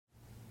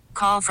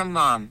Call from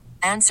mom.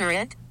 Answer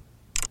it.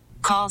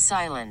 Call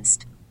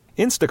silenced.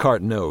 Instacart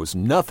knows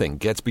nothing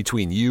gets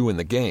between you and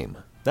the game.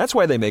 That's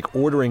why they make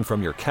ordering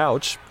from your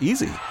couch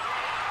easy.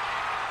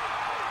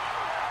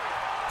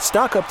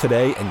 Stock up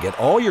today and get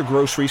all your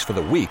groceries for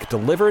the week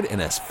delivered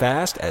in as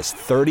fast as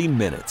 30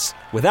 minutes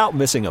without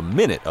missing a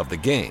minute of the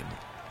game.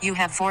 You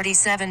have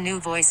 47 new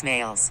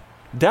voicemails.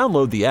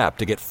 Download the app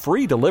to get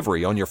free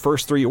delivery on your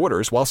first 3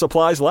 orders while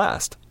supplies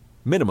last.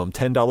 Minimum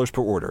 $10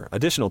 per order.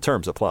 Additional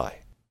terms apply.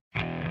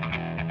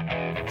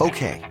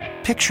 Okay,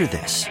 picture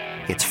this.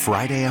 It's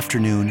Friday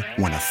afternoon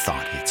when a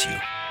thought hits you.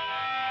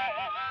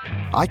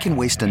 I can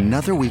waste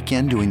another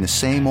weekend doing the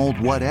same old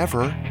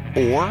whatever,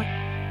 or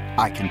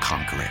I can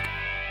conquer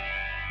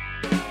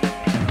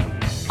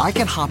it. I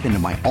can hop into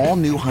my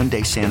all-new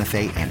Hyundai Santa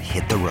Fe and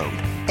hit the road.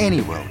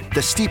 Any road.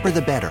 The steeper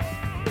the better.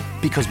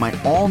 Because my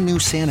all-new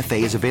Santa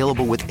Fe is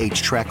available with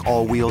H-Track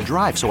all-wheel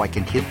drive, so I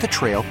can hit the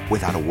trail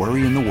without a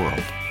worry in the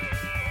world.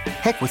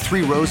 Heck, with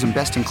 3 rows and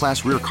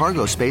best-in-class rear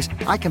cargo space,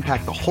 I can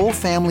pack the whole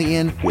family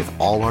in with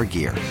all our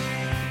gear.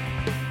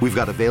 We've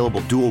got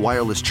available dual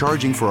wireless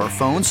charging for our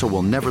phones, so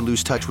we'll never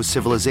lose touch with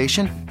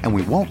civilization, and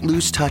we won't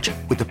lose touch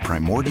with the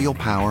primordial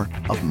power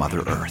of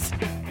Mother Earth.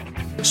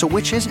 So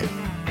which is it?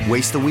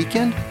 Waste the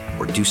weekend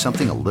or do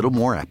something a little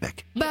more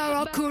epic?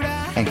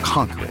 And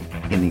conquer it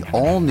in the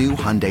all-new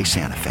Hyundai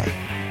Santa Fe.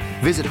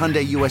 Visit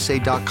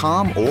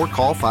HyundaiUSA.com or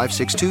call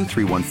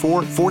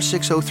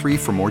 562-314-4603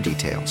 for more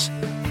details.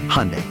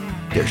 Hyundai,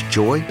 there's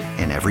joy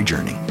in every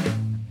journey.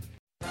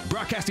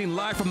 Broadcasting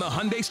live from the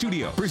Hyundai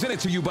Studio. Presented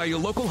to you by your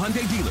local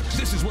Hyundai dealers.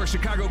 This is where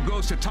Chicago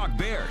goes to talk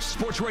Bears.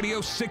 Sports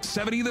Radio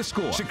 670 The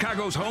Score.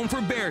 Chicago's home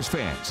for Bears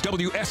fans.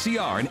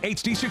 WSCR and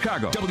HD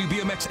Chicago.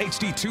 WBMX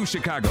HD2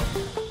 Chicago.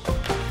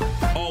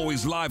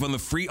 Always live on the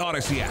free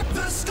Odyssey app.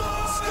 The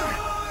Score!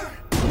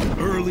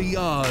 Early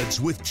odds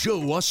with Joe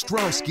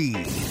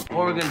Ostrowski.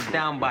 Oregon's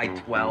down by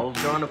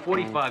 12. They're on the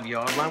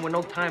 45-yard line with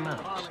no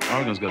timeouts.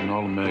 Oregon's got an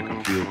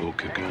All-American field goal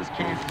kicker.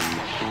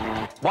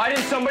 Why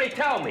didn't somebody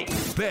tell me?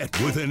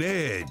 Bet with an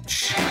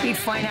edge. He'd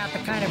find out the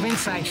kind of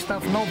inside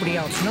stuff nobody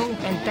else knew,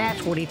 and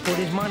that's what he put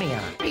his money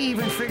on. He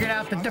even figured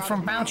out the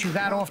different bounce you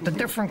got off the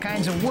different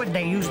kinds of wood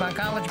they used on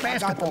college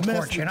basketball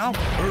courts, you know?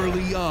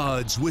 Early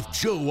odds with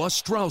Joe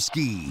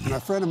Ostrowski. And a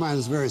friend of mine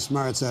is very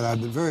smart, said,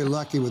 I've been very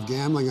lucky with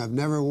gambling. I've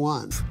never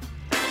won.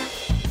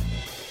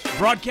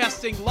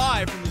 Broadcasting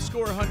live from the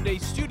Score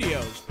Hyundai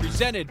Studios,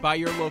 presented by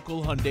your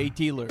local Hyundai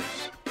dealers.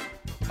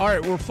 All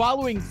right, we're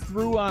following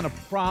through on a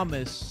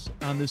promise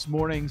on this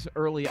morning's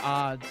early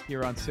odds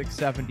here on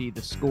 670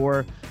 The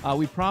Score.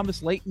 We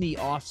promised late in the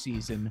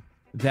offseason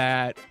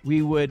that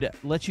we would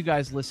let you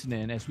guys listen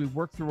in as we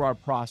work through our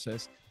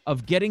process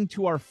of getting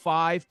to our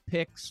 5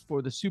 picks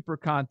for the Super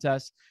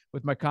Contest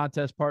with my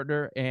contest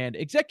partner and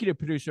executive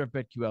producer of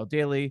BetQL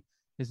Daily.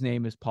 His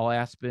name is Paul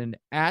Aspen,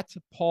 at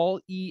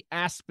Paul E.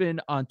 Aspen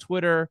on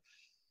Twitter.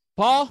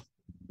 Paul,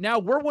 now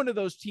we're one of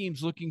those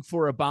teams looking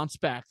for a bounce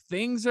back.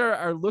 Things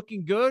are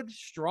looking good,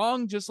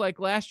 strong, just like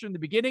last year in the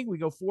beginning. We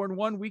go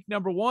 4-1 week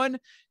number 1,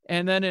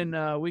 and then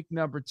in week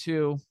number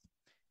 2,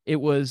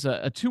 it was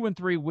a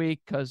 2-3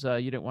 week because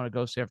you didn't want to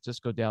go San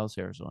Francisco, Dallas,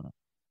 Arizona.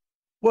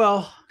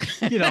 Well,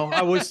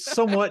 I was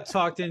somewhat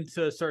talked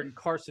into a certain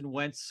Carson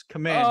Wentz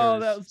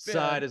Commanders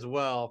side as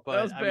well, but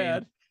that was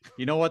bad.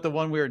 You know what? The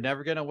one we were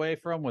never getting away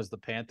from was the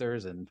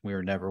Panthers, and we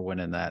were never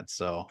winning that.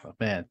 So,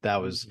 man,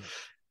 that was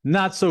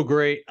not so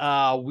great.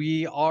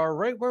 We are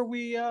right where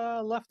we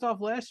left off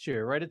last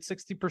year, right at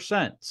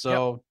 60%.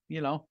 So,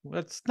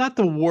 that's not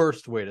the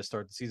worst way to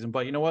start the season.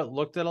 But you know what?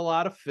 Looked at a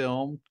lot of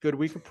film, good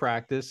week of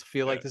practice.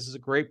 Feel like this is a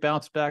great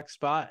bounce back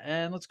spot,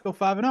 and let's go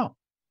 5-0. All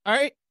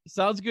right.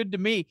 Sounds good to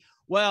me.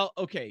 Well,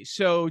 okay.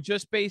 So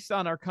just based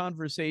on our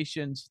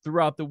conversations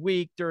throughout the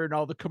week during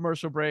all the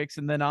commercial breaks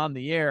and then on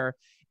the air,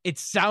 it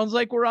sounds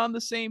like we're on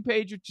the same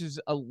page, which is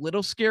a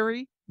little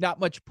scary. Not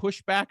much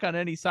pushback on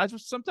any sides,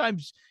 but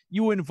sometimes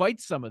you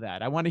invite some of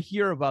that. I want to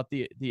hear about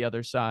the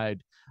other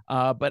side.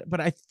 But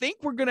I think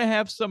we're going to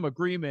have some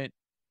agreement.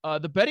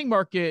 The betting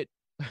market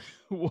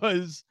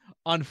was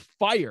on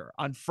fire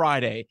on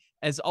Friday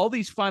as all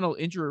these final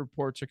injury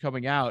reports are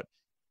coming out.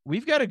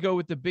 We've got to go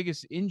with the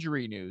biggest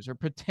injury news or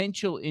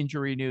potential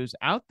injury news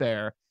out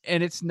there.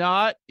 And it's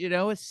not,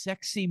 a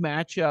sexy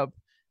matchup.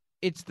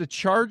 It's the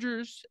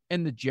Chargers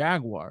and the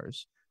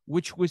Jaguars,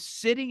 which was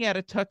sitting at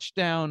a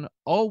touchdown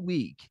all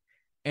week.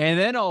 And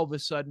then all of a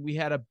sudden we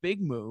had a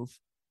big move.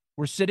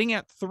 We're sitting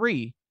at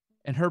 3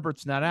 and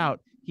Herbert's not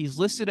out. He's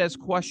listed as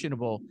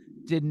questionable,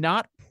 did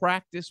not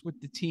practice with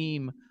the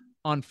team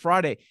on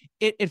Friday.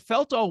 It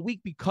felt all week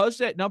because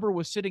that number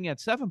was sitting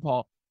at 7,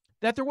 Paul,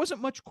 that there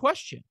wasn't much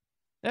question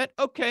that,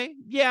 okay,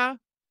 yeah,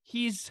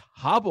 he's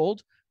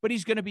hobbled, but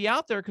he's going to be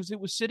out there because it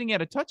was sitting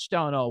at a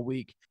touchdown all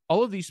week.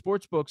 All of these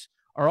sports books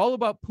are all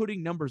about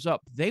putting numbers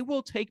up. They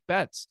will take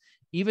bets,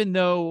 even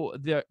though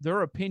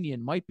their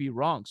opinion might be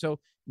wrong. So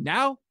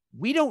now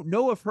we don't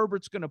know if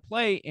Herbert's going to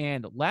play.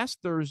 And last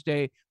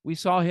Thursday, we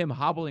saw him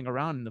hobbling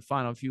around in the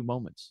final few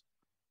moments.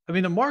 I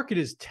mean, the market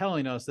is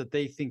telling us that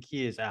they think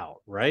he is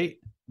out, right?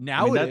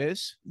 Now it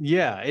is.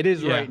 Yeah, it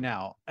is Yeah. right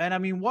now. And I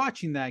mean,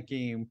 watching that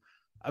game,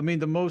 I mean,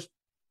 the most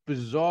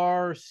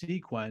bizarre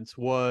sequence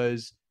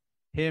was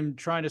him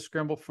trying to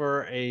scramble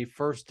for a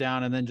first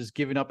down and then just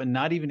giving up and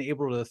not even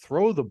able to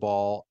throw the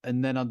ball.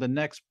 And then on the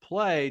next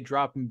play,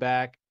 dropping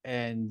back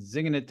and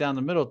zinging it down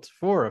the middle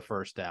for a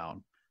first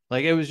down.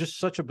 Like, it was just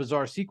such a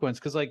bizarre sequence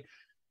because, like,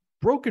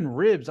 broken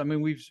ribs. I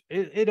mean,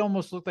 it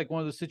almost looked like one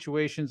of those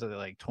situations that,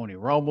 like, Tony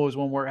Romo's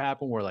one where it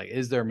happened, where, like,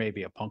 is there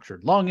maybe a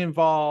punctured lung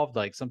involved,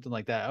 like something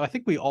like that. I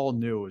think we all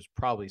knew it was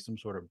probably some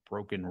sort of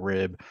broken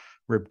rib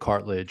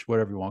cartilage,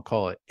 whatever you want to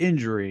call it,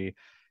 injury.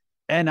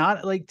 And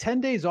like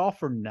 10 days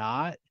off or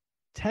not,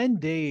 10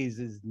 days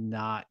is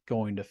not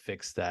going to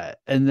fix that.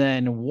 And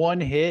then one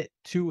hit,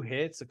 two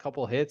hits, a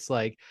couple hits,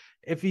 like,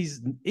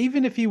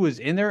 even if he was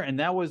in there, and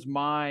that was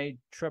my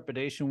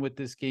trepidation with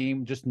this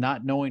game, just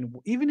not knowing,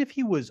 even if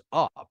he was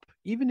up,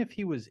 even if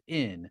he was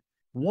in,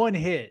 one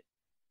hit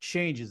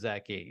changes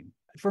that game.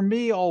 For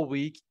me, all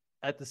week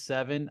at the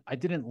 7, I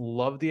didn't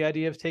love the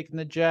idea of taking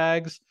the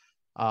Jags.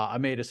 I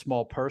made a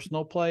small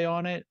personal play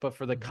on it, but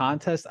for the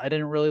contest, I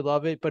didn't really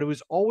love it. But it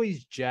was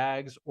always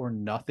Jags or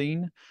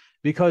nothing,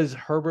 because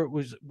Herbert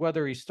was,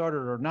 whether he started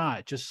or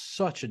not, just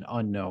such an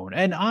unknown.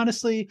 And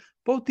honestly,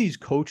 both these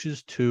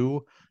coaches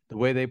too, the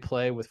way they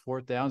play with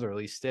fourth downs, or at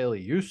least Staley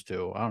used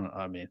to.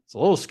 I mean, it's a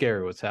little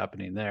scary what's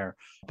happening there.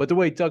 But the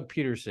way Doug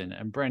Peterson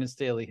and Brandon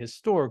Staley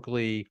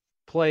historically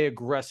play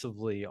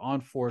aggressively on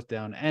fourth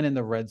down and in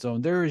the red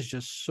zone, there is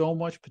just so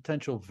much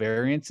potential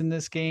variance in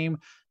this game.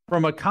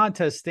 From a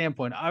contest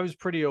standpoint, I was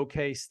pretty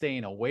okay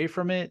staying away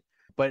from it.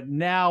 But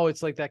now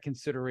it's like that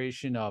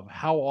consideration of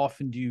how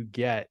often do you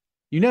get,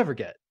 you never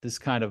get this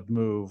kind of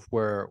move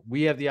where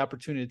we have the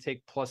opportunity to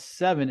take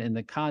 +7 in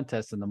the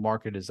contest and the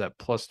market is at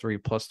 +3,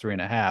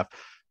 +3.5.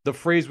 The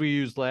phrase we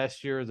used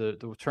last year,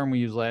 the term we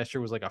used last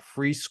year was like a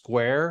free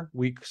square.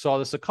 We saw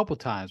this a couple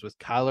times with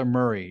Kyler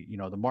Murray, you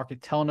know, the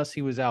market telling us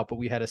he was out, but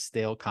we had a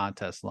stale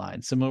contest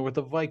line, similar with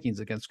the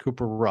Vikings against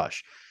Cooper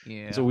Rush.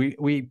 Yeah. So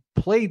we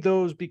played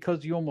those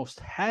because you almost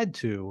had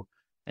to.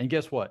 And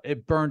guess what?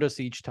 It burned us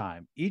each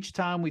time. Each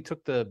time we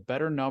took the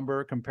better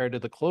number compared to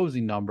the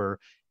closing number,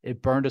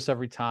 it burned us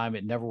every time.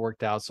 It never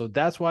worked out. So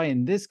that's why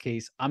in this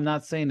case, I'm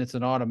not saying it's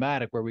an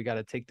automatic where we got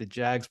to take the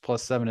Jags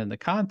 +7 in the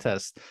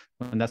contest,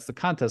 when that's the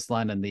contest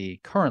line, and the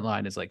current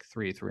line is like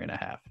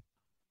 3.5.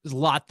 There's a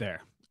lot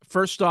there.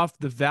 First off,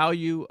 the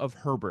value of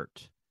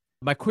Herbert.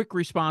 My quick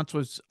response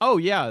was, oh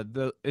yeah,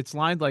 it's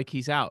lined like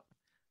he's out.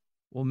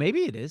 Well,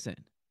 maybe it isn't.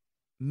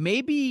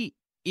 Maybe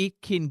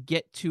it can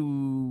get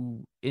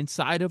to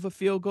inside of a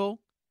field goal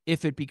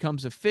if it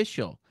becomes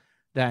official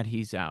that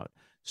he's out.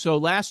 So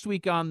last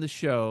week on the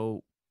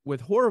show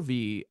with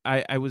Horvey,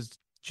 I was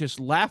just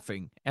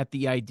laughing at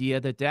the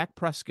idea that Dak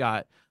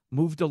Prescott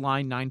moved the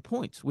line 9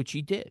 points, which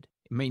he did.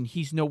 I mean,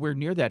 he's nowhere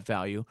near that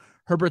value.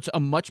 Herbert's a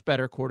much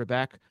better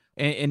quarterback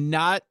and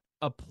not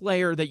a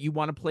player that you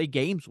want to play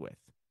games with.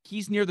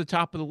 He's near the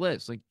top of the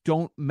list. Like,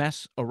 don't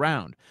mess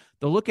around.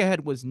 The look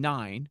ahead was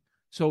 9,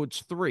 so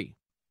it's 3.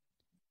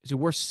 Is it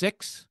worth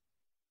 6?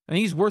 I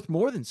think he's worth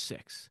more than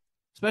 6,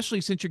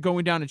 especially since you're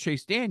going down to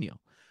Chase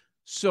Daniel.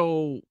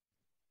 So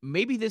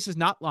maybe this is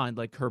not lined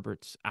like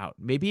Herbert's out.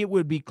 Maybe it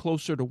would be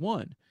closer to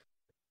 1.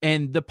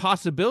 And the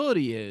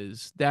possibility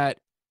is that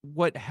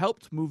what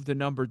helped move the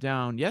number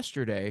down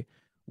yesterday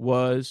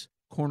was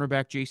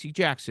cornerback J.C.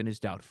 Jackson is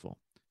doubtful.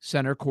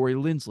 Center Corey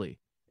Linsley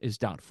is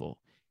doubtful.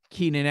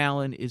 Keenan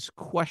Allen is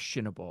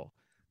questionable.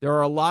 There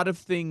are a lot of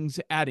things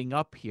adding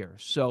up here.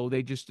 So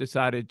they just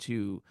decided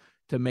to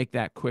make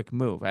that quick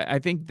move. I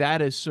think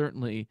that is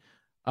certainly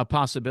a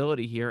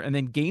possibility here. And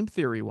then game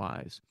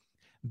theory-wise,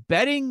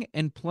 betting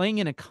and playing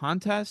in a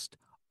contest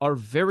are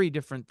very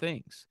different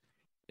things.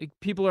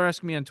 People are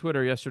asking me on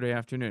Twitter yesterday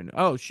afternoon,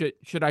 oh,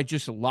 should I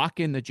just lock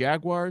in the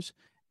Jaguars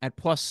at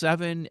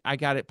 +7? I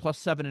got it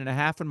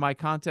 +7.5 in my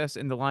contest,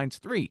 and the line's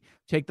 3.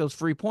 Take those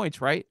free points,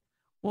 right?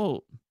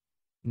 Well,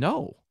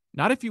 no,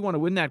 not if you want to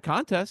win that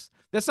contest.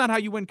 That's not how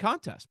you win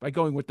contests, by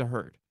going with the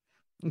herd.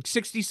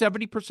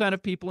 60-70%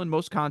 of people in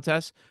most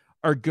contests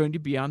are going to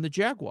be on the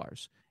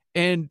Jaguars.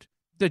 And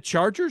the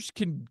Chargers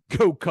can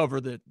go cover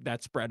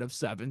that spread of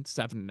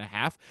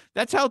 7.5.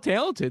 That's how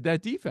talented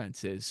that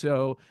defense is.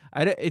 So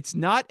it's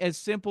not as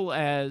simple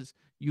as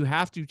you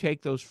have to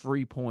take those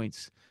free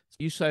points.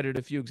 You cited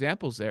a few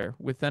examples there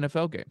with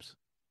NFL games.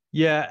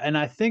 Yeah, and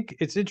I think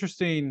it's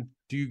interesting.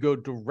 Do you go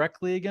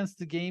directly against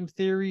the game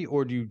theory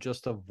or do you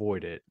just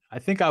avoid it? I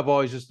think I've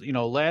always just,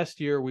 last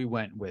year we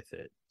went with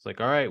it. It's like,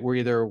 all right, we're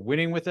either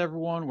winning with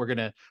everyone,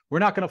 we're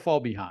not gonna fall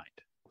behind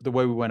the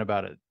way we went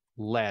about it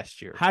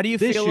last year. How do you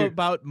feel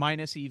about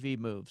minus EV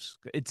moves?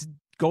 It's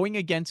going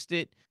against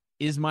it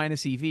is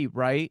minus EV,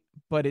 right?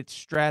 But it's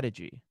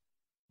strategy.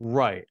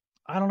 Right.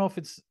 I don't know if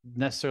it's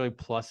necessarily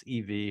plus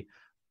EV.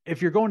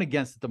 If you're going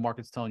against it, the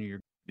market's telling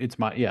you it's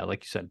like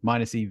you said,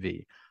 minus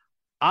EV.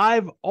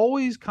 I've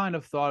always kind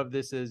of thought of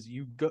this as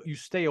you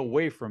stay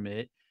away from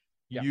it.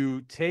 Yeah.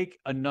 You take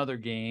another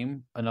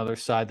game, another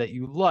side that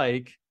you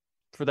like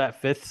for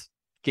that fifth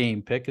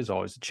game pick is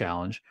always a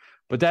challenge,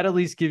 but that at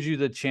least gives you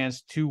the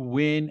chance to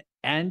win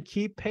and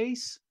keep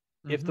pace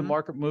if the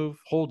market move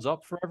holds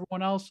up for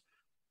everyone else,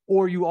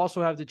 or you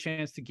also have the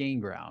chance to gain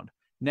ground.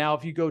 Now,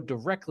 if you go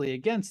directly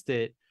against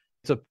it,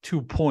 it's a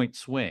 2-point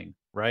swing,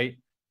 right?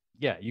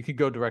 Yeah, you could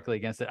go directly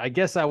against it. I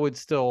guess I would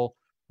still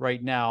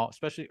right now,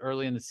 especially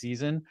early in the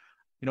season,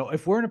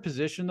 if we're in a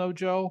position though,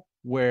 Joe,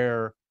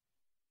 where,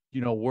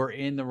 we're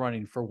in the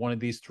running for one of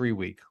these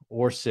 3-week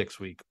or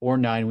 6-week or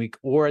 9-week,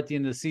 or at the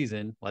end of the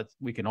season,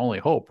 we can only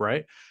hope,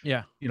 right?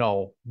 Yeah.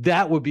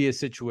 That would be a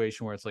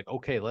situation where it's like,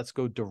 okay, let's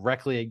go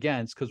directly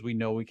against, because we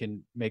know we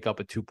can make up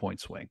a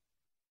 2-point swing.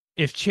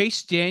 If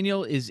Chase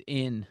Daniel is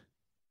in,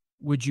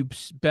 would you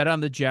bet on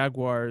the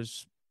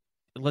Jaguars?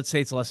 Let's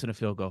say it's less than a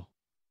field goal.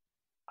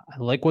 I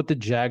like what the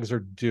Jags are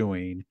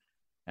doing.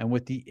 And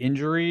with the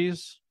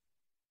injuries,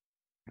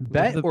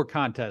 bet or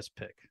contest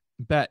pick?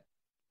 Bet.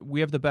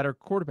 We have the better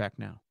quarterback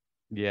now.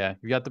 Yeah,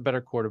 you got the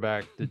better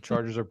quarterback. The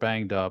Chargers are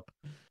banged up.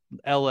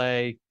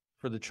 LA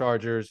for the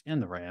Chargers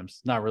and the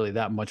Rams, not really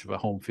that much of a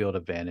home field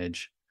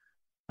advantage.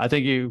 I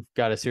think you've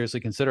got to seriously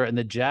consider it. And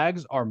the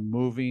Jags are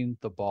moving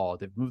the ball.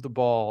 They've moved the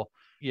ball.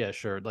 Yeah,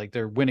 sure. Like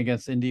their win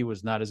against Indy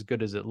was not as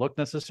good as it looked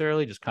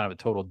necessarily, just kind of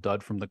a total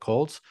dud from the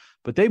Colts.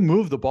 But they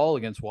moved the ball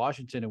against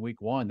Washington in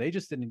week 1. They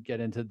just didn't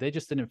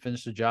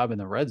finish the job in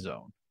the red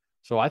zone.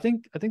 So I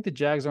think the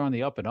Jags are on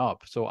the up and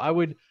up. So I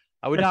would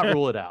not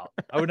rule it out.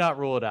 I would not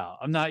rule it out.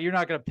 You're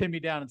not going to pin me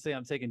down and say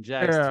I'm taking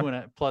Jags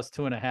plus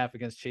 2.5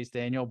 against Chase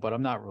Daniel, but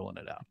I'm not ruling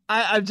it out.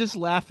 I'm just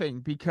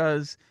laughing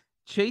because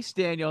Chase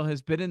Daniel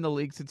has been in the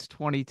league since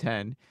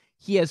 2010.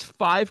 He has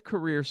 5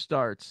 career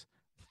starts,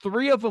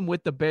 3 of them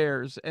with the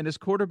Bears, and his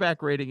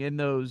quarterback rating in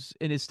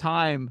his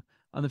time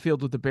on the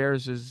field with the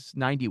Bears is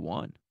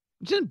 91,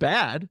 which isn't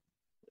bad.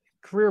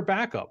 Career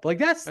backup. Like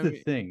that's the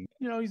thing.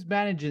 He's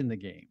managing the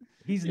game.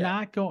 He's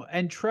not going.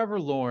 And Trevor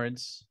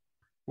Lawrence,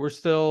 we're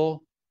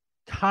still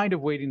kind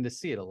of waiting to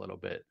see it a little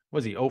bit.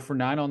 Was he 0 for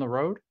 9 on the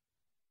road?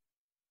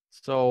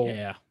 So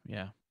yeah.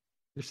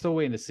 You're still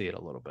waiting to see it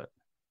a little bit.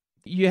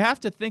 You have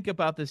to think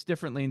about this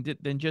differently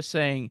than just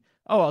saying,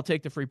 oh, I'll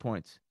take the free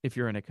points if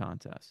you're in a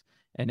contest.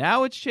 And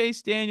now it's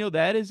Chase Daniel.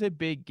 That is a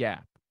big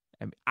gap.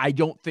 I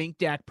don't think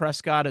Dak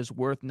Prescott is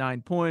worth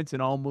 9 points,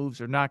 and all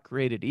moves are not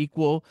created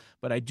equal,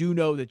 but I do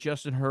know that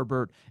Justin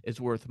Herbert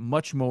is worth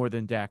much more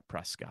than Dak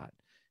Prescott.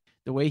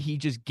 The way he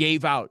just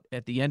gave out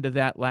at the end of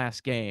that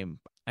last game,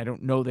 I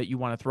don't know that you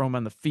want to throw him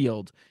on the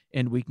field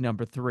in week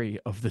number 3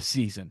 of the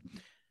season.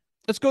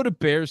 Let's go to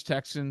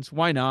Bears-Texans.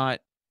 Why not?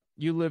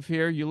 You live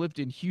here. You lived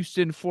in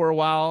Houston for a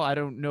while. I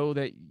don't know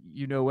that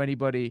you know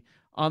anybody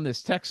on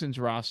this Texans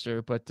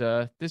roster, but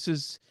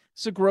it's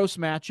a gross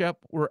matchup.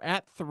 We're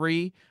at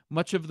 3.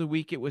 Much of the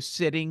week it was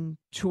sitting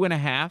 2.5.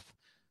 A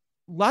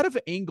lot of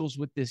angles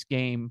with this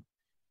game.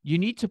 You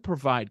need to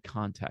provide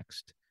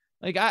context.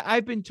 Like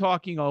I've been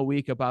talking all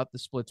week about the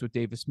splits with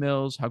Davis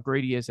Mills, how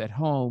great he is at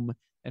home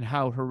and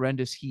how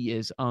horrendous he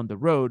is on the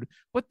road,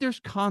 but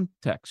there's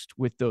context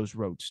with those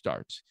road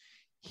starts.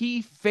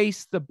 He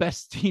faced the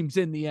best teams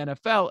in the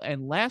NFL,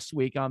 and last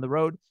week on the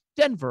road,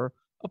 Denver,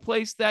 a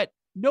place that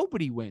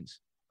nobody wins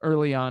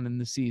early on in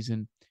the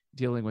season,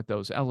 dealing with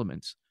those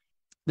elements.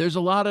 There's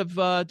a lot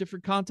of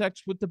different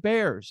context with the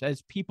Bears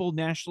as people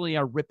nationally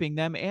are ripping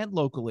them and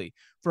locally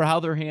for how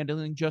they're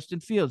handling Justin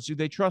Fields. Do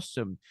they trust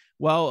him?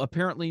 Well,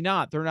 apparently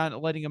not. They're not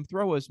letting him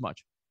throw as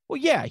much. Well,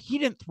 yeah, he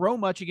didn't throw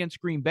much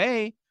against Green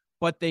Bay,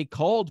 but they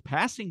called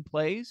passing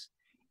plays,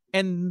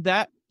 and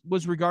that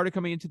was regarded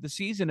coming into the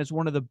season as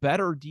one of the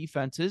better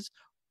defenses,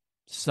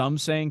 some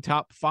saying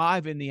top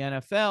 5 in the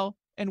NFL.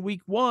 And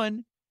week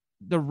 1,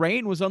 the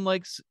rain was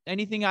unlike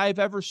anything I've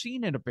ever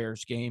seen in a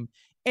Bears game.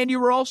 And you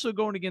were also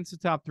going against the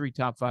top 3,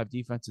 top 5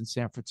 defense in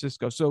San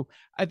Francisco. So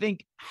I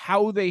think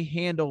how they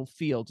handle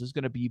Fields is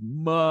going to be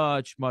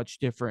much, much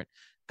different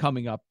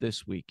coming up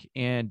this week.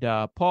 And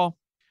Paul,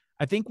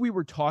 I think we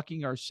were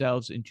talking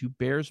ourselves into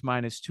Bears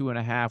minus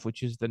 2.5,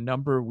 which is the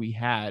number we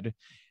had.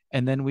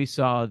 And then we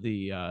saw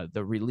the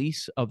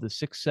release of the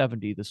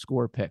 670, the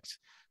score picks.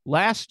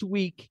 Last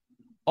week,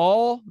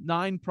 all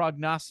 9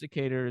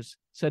 prognosticators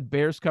said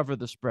Bears cover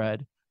the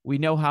spread. We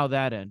know how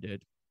that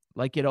ended,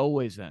 like it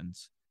always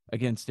ends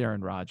against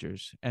Aaron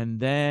Rodgers. And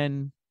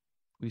then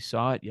we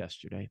saw it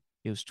yesterday.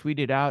 It was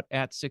tweeted out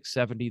at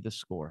 670, the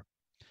score.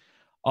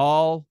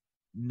 All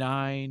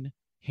 9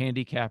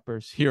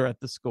 handicappers here at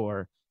the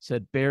score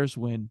said Bears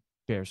win,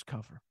 Bears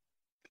cover.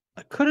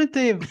 Couldn't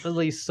they have at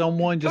least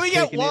someone just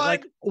taken it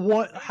like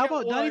what? How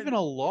about not even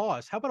a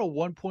loss? How about a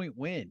 1-point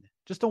win?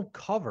 Just don't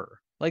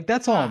cover. Like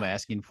that's all I'm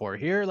asking for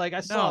here. Like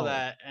I saw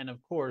that, and of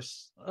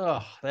course,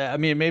 it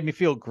made me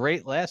feel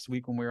great last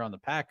week when we were on the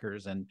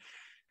Packers. And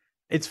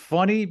it's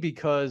funny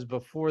because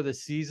before the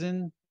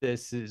season,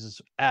 this is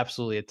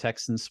absolutely a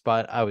Texans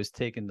spot. I was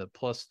taking the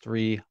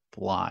 +3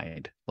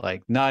 blind,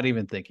 like not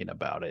even thinking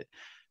about it.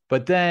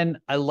 But then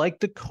I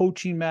like the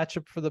coaching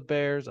matchup for the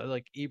Bears. I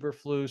like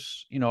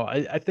Eberflus.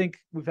 I think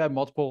we've had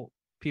multiple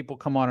people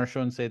come on our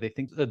show and say they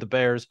think that the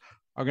Bears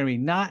are going to be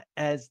not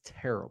as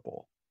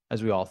terrible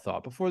as we all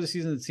thought. Before the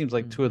season, it seems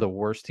like 2 of the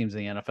worst teams in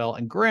the NFL.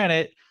 And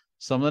granted,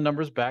 Some of the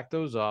numbers back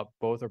those up.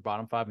 Both are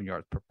bottom 5 in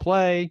yards per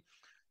play.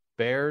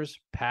 Bears,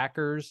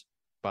 Packers,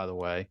 by the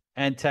way,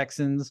 and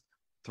Texans,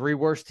 3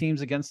 worst teams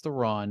against the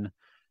run.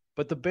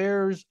 But the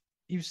Bears,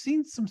 you've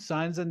seen some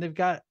signs, and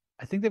I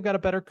think they've got a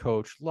better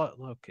coach.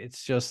 Look,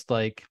 it's just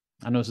like,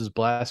 I know this is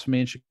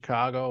blasphemy in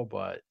Chicago,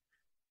 but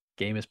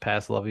game is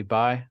passed Lovey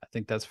by. I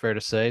think that's fair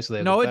to say. So they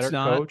have a better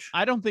coach.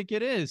 I don't think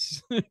it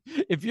is.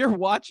 If you're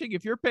watching,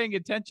 if you're paying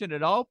attention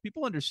at all,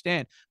 people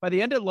understand. By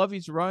the end of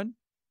Lovey's run,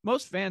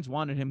 most fans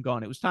wanted him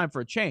gone. It was time for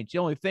a change. The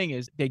only thing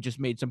is they just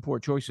made some poor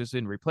choices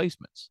in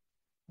replacements.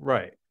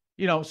 Right.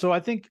 So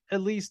I think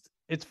at least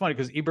it's funny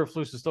because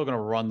Eberflus is still going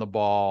to run the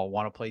ball,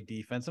 want to play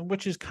defense, and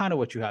which is kind of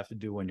what you have to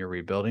do when you're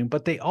rebuilding.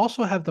 But they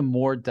also have the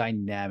more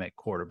dynamic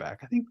quarterback.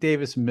 I think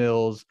Davis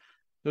Mills,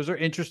 those are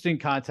interesting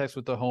contexts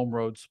with the home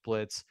road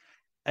splits.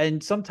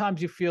 And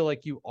sometimes you feel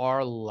like you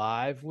are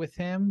live with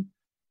him.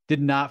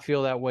 Did not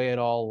feel that way at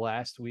all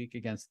last week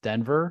against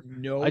Denver.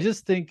 No, I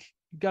just think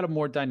you got a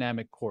more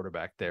dynamic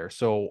quarterback there.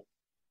 So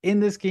in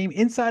this game,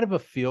 inside of a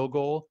field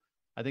goal,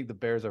 I think the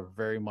Bears are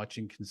very much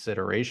in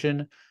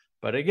consideration.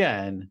 But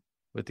again,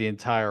 with the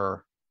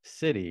entire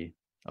city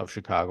of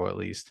Chicago, at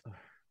least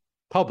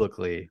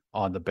publicly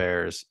on the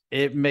Bears,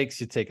 it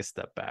makes you take a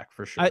step back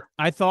for sure.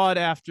 I thought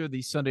after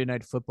the Sunday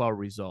Night Football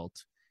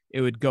result, it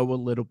would go a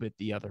little bit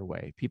the other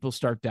way. People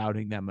start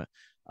doubting them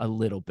a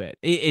little bit.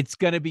 It's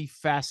going to be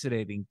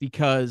fascinating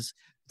because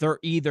they're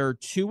either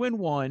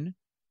 2-1.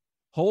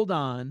 Hold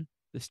on.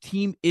 This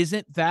team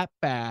isn't that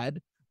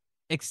bad.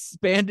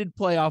 Expanded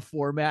playoff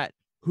format.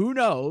 Who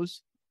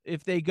knows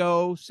if they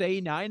go,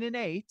 say,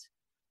 9-8,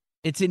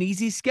 it's an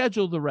easy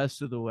schedule the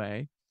rest of the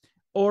way,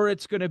 or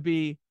it's going to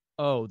be,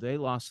 oh, they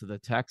lost to the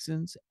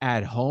Texans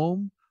at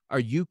home. Are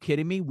you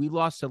kidding me? We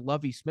lost to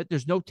Lovie Smith.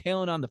 There's no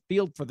talent on the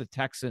field for the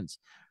Texans.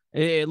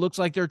 It looks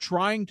like they're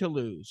trying to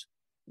lose.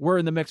 We're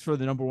in the mix for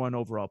the number 1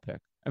 overall pick.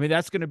 I mean,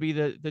 that's going to be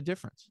the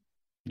difference.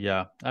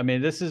 Yeah. I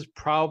mean, this is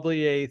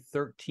probably a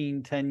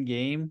 13-10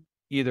 game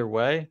either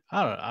way.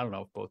 I don't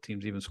know if both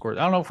teams even scored.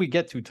 I don't know if we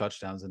get 2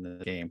 touchdowns in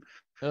the game.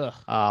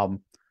 Ugh.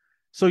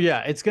 So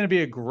yeah, it's going to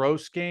be a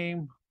gross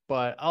game,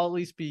 but I'll at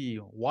least be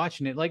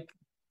watching it. Like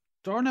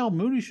Darnell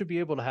Mooney should be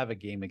able to have a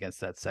game against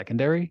that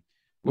secondary.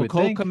 Will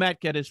Cole Kmet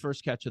get his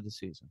first catch of the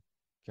season?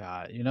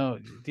 God,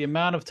 the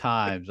amount of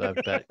times I've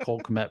bet Cole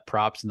Kmet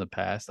props in the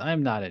past,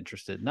 I'm not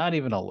interested. Not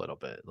even a little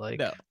bit. Like,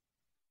 no.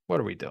 What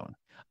are we doing?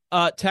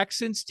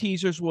 Texans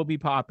teasers will be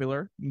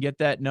popular. You can get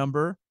that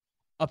number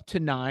up to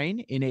 9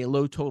 in a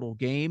low total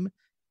game.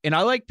 And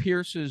I like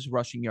Pierce's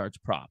rushing yards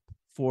prop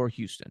for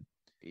Houston.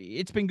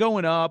 It's been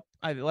going up.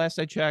 Last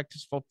I checked,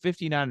 it's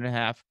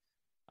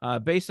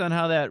 59.5. Based on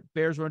how that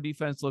Bears run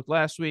defense looked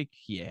last week,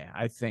 yeah,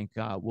 I think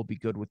we'll be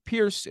good with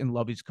Pierce and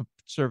Lovey's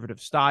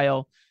conservative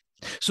style.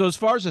 So as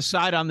far as a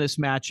side on this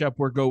matchup,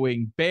 we're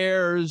going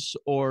Bears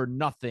or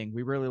nothing.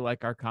 We really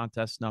like our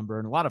contest number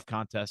and a lot of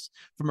contests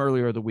from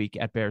earlier of the week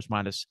at Bears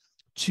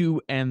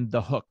 -2 and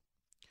the hook.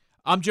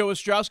 I'm Joe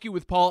Ostrowski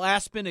with Paul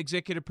Aspen,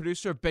 executive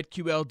producer of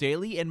BetQL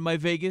Daily, and my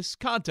Vegas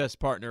contest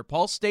partner.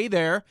 Paul, stay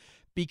there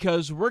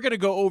because we're going to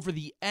go over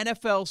the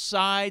NFL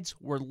sides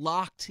we're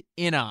locked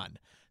in on.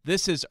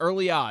 This is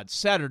Early Odds,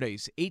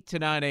 Saturdays, 8 to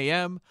 9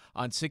 a.m.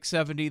 on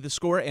 670 The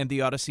Score and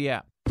the Odyssey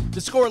app. The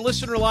Score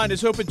listener line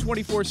is open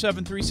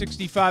 24/7,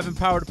 365 and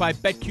powered by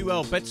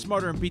BetQL. Bet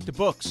smarter and beat the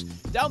books.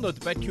 Download the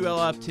BetQL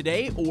app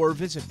today or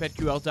visit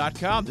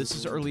BetQL.com. This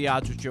is Early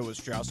Odds with Joe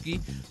Ostrowski.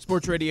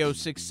 Sports Radio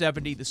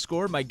 670 The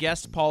Score. My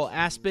guest, Paul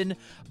Aspen,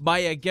 my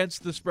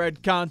Against the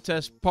Spread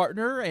contest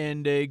partner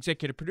and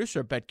executive producer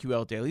of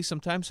BetQL Daily,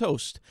 sometimes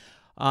host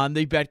on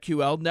the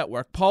BetQL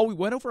network. Paul, we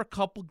went over a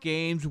couple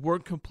games we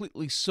weren't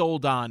completely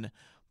sold on,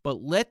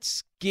 but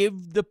let's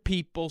give the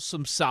people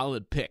some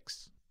solid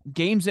picks.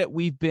 Games that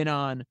we've been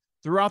on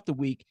throughout the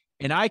week,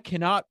 and I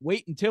cannot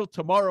wait until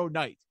tomorrow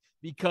night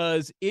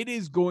because it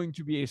is going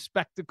to be a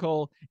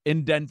spectacle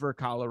in Denver,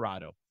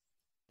 Colorado.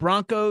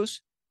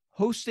 Broncos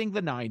hosting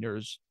the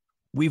Niners.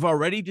 We've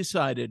already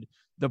decided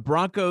the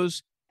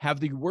Broncos have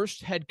the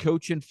worst head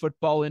coach in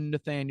football in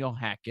Nathaniel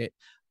Hackett,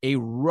 a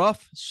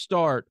rough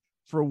start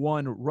for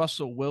one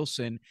Russell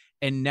Wilson,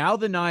 and now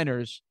the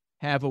Niners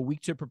have a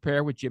week to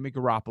prepare with Jimmy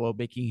Garoppolo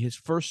making his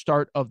first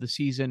start of the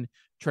season.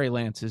 Trey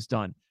Lance is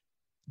done.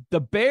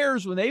 The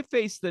Bears, when they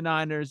faced the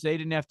Niners, they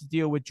didn't have to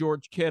deal with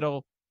George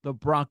Kittle. The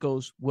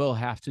Broncos will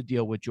have to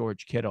deal with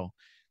George Kittle.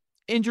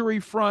 Injury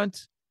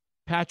front,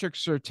 Patrick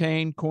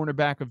Surtain,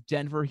 cornerback of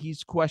Denver,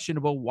 he's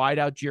questionable.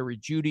 Wideout Jerry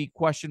Jeudy,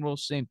 questionable.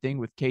 Same thing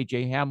with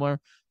KJ Hamler.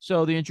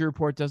 So the injury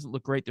report doesn't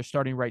look great. They're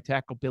starting right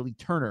tackle Billy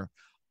Turner,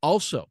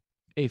 also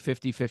a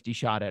 50-50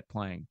 shot at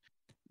playing.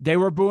 They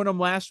were booing him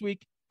last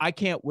week. I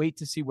can't wait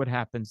to see what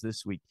happens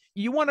this week.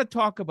 You want to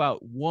talk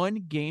about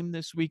one game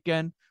this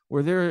weekend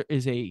where there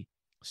is a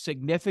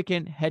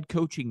significant head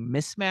coaching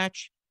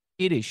mismatch?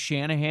 It is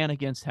Shanahan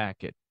against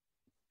Hackett.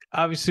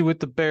 Obviously, with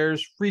the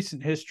Bears'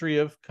 recent history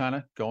of kind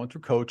of going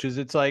through coaches,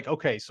 it's like,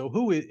 okay, so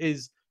who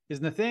is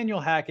Nathaniel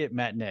Hackett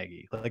Matt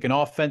Nagy, like an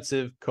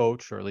offensive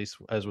coach, or at least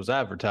as was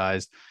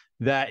advertised,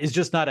 that is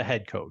just not a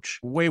head coach?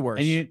 Way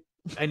worse. And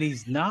And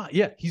he's not.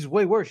 Yeah, he's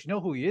way worse. You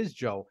know who he is,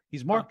 Joe?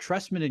 He's Mark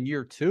Trestman in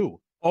year 2.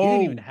 He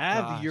didn't even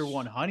have the year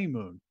 1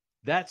 honeymoon.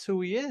 That's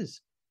who he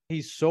is.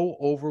 He's so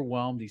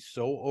overwhelmed. He's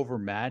so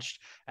overmatched.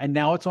 And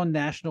now it's on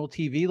national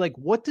TV. Like,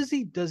 what does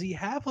he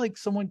have like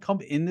someone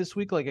come in this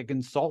week, like a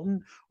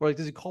consultant, or like,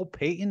 does he call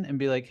Peyton and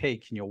be like, hey,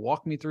 can you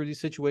walk me through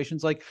these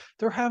situations? Like,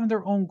 they're having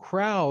their own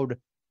crowd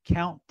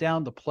count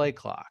down the play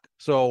clock.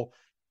 So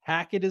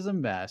Hackett is a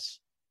mess.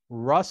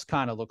 Russ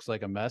kind of looks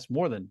like a mess,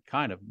 more than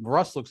kind of.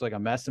 Russ looks like a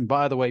mess. And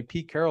by the way,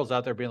 Pete Carroll's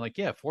out there being like,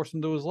 yeah, force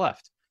him to his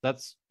left.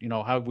 That's,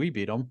 how we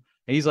beat him.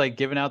 And he's like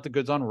giving out the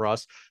goods on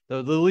Russ.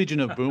 The Legion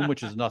of Boom,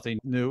 which is nothing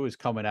new, is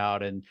coming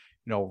out and,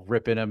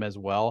 ripping him as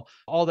well.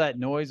 All that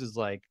noise is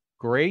like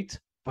great.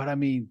 But I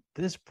mean,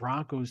 this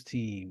Broncos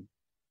team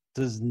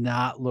does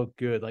not look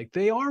good. Like,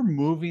 they are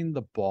moving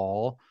the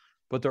ball,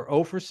 but they're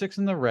 0 for 6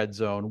 in the red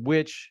zone,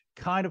 which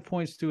kind of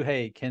points to,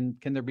 hey, can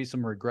there be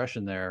some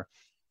regression there?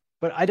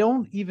 But I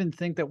don't even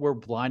think that we're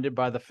blinded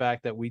by the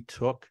fact that we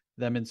took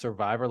them in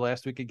Survivor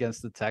last week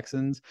against the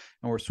Texans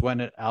and we're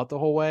sweating it out the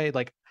whole way.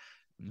 Like,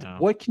 no.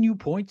 What can you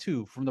point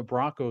to from the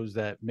Broncos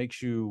that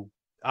makes you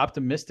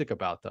optimistic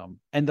about them?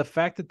 And the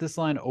fact that this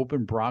line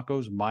opened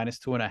Broncos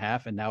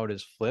 -2.5 and now it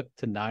is flipped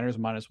to Niners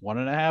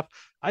 -1.5,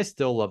 I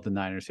still love the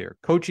Niners here.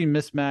 Coaching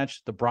mismatch.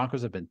 The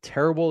Broncos have been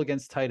terrible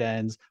against tight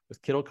ends.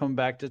 With Kittle coming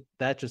back,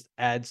 that just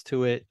adds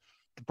to it.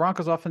 The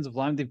Broncos offensive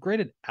line, they've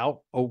graded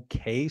out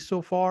okay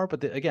so far,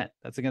 but again,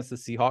 that's against the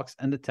Seahawks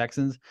and the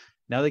Texans.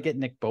 Now they get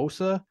Nick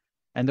Bosa,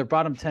 and they're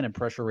bottom 10 in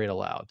pressure rate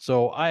allowed.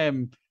 So I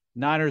am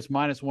Niners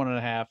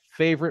 -1.5,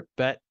 favorite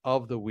bet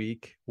of the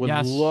week. Would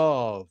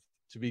love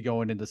to be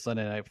going into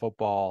Sunday Night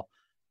Football.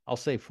 I'll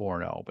say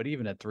 4-0, but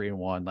even at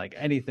 3-1, like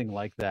anything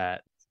like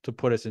that to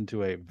put us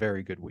into a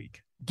very good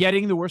week.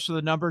 Getting the worst of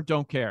the number,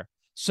 don't care.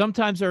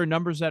 Sometimes there are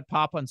numbers that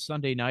pop on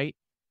Sunday night,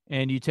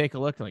 and you take a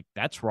look like,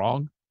 that's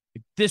wrong.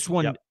 This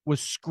one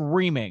was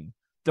screaming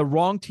the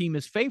wrong team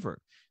is favored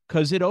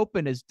because it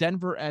opened as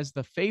Denver as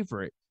the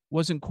favorite.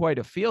 Wasn't quite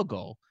a field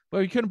goal, but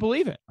you couldn't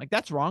believe it. Like,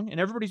 that's wrong. And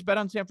everybody's bet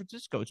on San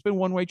Francisco. It's been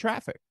one-way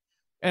traffic.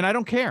 And I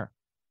don't care.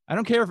 I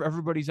don't care if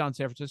everybody's on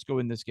San Francisco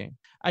in this game.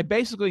 I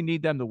basically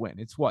need them to win.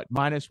 It's what,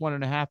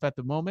 -1.5 at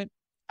the moment?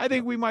 I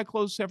think we might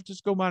close San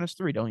Francisco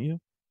 -3, don't you?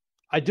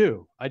 I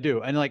do.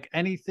 And like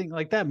anything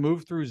like that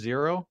move through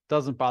 0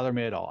 doesn't bother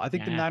me at all. I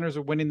think the Niners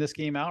are winning this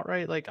game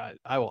outright. Like,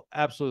 I will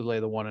absolutely lay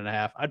the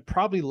 1.5. I'd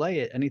probably lay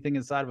it anything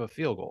inside of a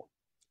field goal.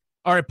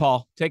 All right,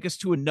 Paul, take us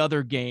to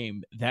another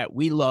game that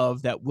we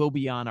love that will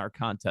be on our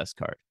contest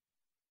card.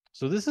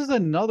 So this is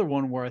another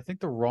one where I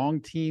think the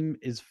wrong team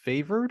is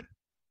favored.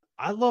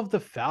 I love the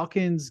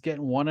Falcons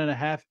getting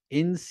 1.5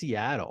 in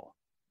Seattle.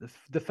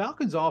 The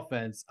Falcons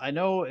offense, I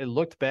know it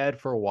looked bad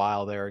for a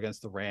while there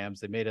against the Rams.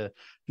 They made a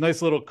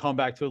nice little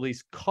comeback to at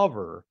least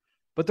cover,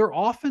 but their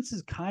offense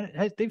is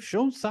they've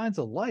shown signs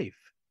of life.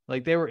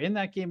 Like, they were in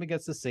that game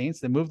against the Saints.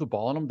 They moved the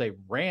ball on them. They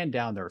ran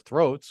down their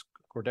throats.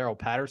 Cordero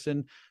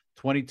Patterson,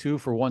 22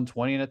 for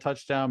 120 and a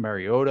touchdown.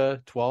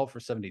 Mariota, 12 for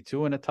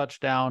 72 and a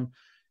touchdown.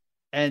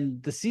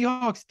 And the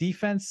Seahawks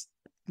defense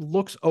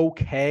looks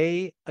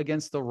okay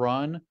against the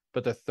run,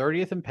 but they're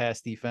 30th in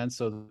pass defense.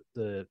 So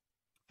the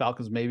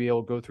Falcons may be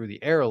able to go through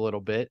the air a little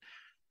bit.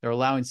 They're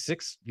allowing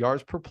 6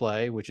 yards per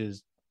play, which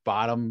is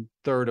bottom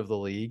third of the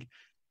league.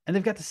 And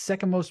they've got the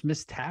second most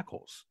missed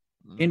tackles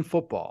in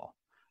football.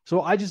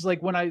 So I just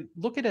like, when I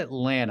look at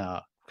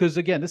Atlanta, because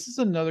again, this is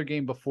another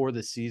game before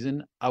the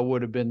season, I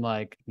would have been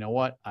like, you know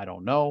what? I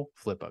don't know.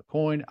 Flip a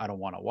coin. I don't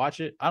want to watch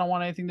it. I don't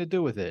want anything to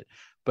do with it.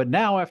 But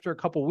now after a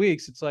couple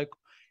weeks, it's like,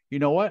 you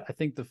know what? I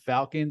think the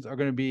Falcons are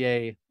going to be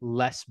a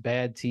less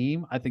bad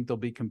team. I think they'll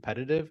be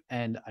competitive.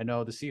 And I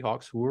know the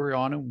Seahawks, who were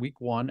on in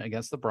week 1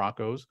 against the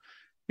Broncos,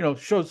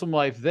 showed some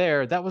life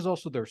there. That was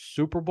also their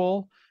Super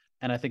Bowl.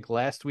 And I think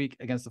last week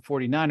against the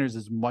 49ers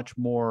is much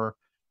more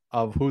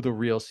of who the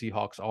real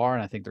Seahawks are.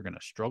 And I think they're going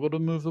to struggle to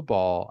move the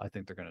ball. I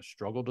think they're going to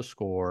struggle to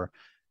score.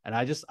 And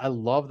I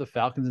love the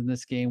Falcons in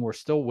this game. We're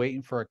still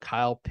waiting for a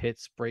Kyle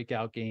Pitts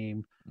breakout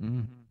game.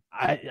 Mm-hmm.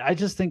 I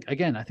just think,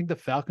 again, I think the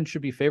Falcons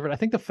should be favored. I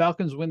think the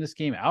Falcons win this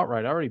game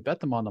outright. I already bet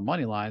them on the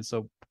money line.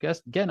 So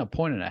getting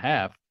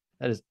 1.5,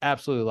 that is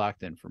absolutely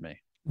locked in for me.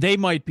 They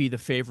might be the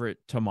favorite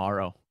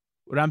tomorrow.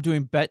 When I'm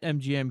doing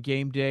BetMGM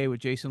game day with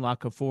Jason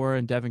LaCafora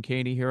and Devin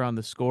Caney here on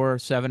The Score,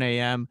 7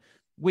 a.m.,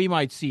 we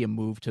might see a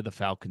move to the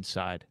Falcons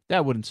side.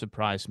 That wouldn't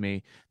surprise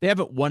me. They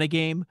haven't won a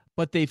game,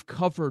 but they've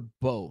covered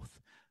both.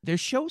 They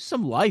show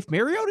some life.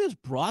 Mariota's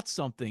brought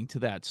something to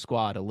that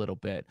squad a little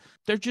bit.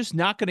 They're just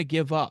not going to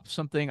give up,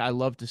 something I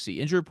love to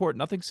see. Injury report,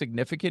 nothing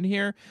significant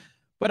here,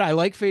 but I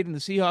like fading the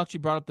Seahawks. You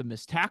brought up the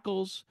missed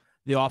tackles.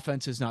 The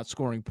offense is not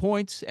scoring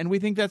points, and we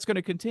think that's going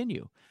to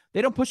continue.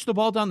 They don't push the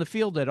ball down the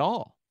field at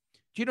all.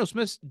 Geno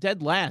Smith's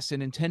dead last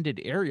in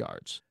intended air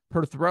yards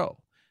per throw.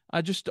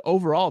 Just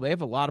overall, they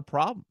have a lot of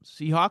problems.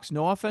 Seahawks,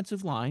 no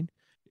offensive line,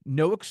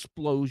 no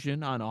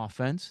explosion on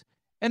offense,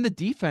 and the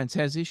defense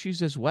has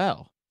issues as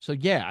well. So,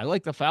 yeah, I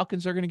like the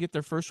Falcons are going to get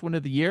their first win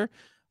of the year.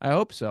 I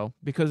hope so,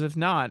 because if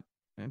not,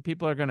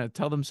 people are going to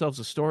tell themselves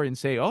a story and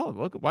say, oh,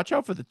 look, watch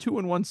out for the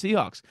 2-1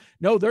 Seahawks.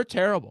 No, they're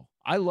terrible.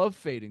 I love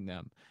fading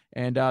them,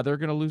 and they're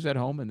going to lose at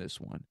home in this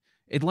one.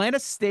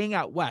 Atlanta's staying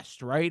out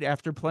west, right?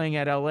 After playing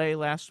at LA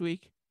last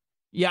week.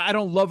 Yeah, I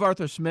don't love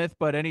Arthur Smith,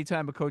 but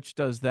anytime a coach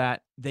does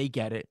that, they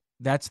get it.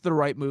 That's the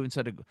right move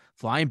instead of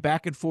flying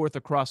back and forth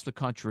across the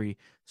country.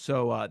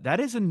 So that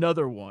is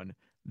another one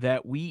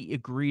that we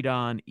agreed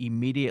on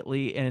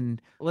immediately.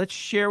 And let's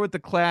share with the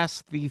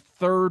class the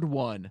third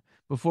one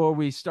before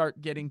we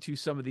start getting to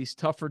some of these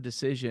tougher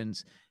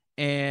decisions.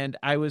 And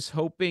I was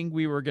hoping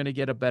we were going to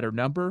get a better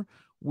number.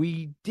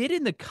 We did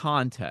in the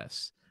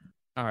contest.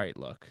 All right,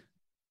 look,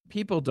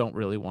 people don't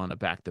really want to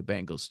back the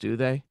Bengals, do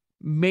they?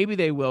 Maybe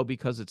they will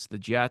because it's the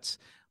Jets,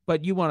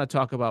 but you want to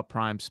talk about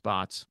prime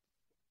spots.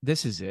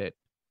 This is it.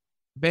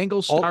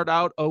 Bengals start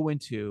out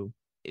 0-2.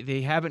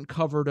 They haven't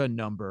covered a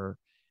number,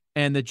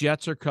 and the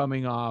Jets are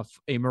coming off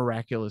a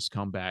miraculous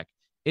comeback.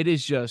 It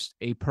is just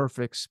a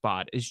perfect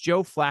spot. Is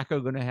Joe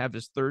Flacco going to have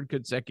his third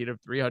consecutive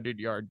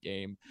 300-yard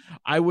game?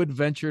 I would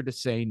venture to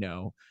say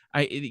no.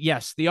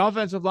 Yes, the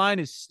offensive line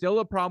is still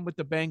a problem with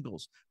the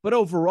Bengals, but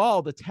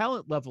overall, the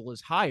talent level is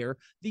higher.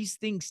 These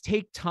things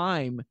take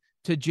time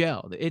to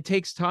gel. It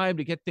takes time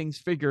to get things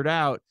figured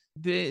out.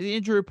 The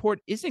injury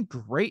report isn't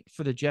great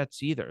for the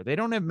Jets either. They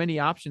don't have many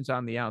options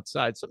on the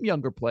outside, some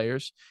younger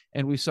players,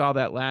 and we saw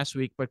that last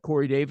week, but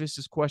Corey Davis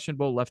is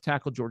questionable. Left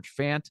tackle George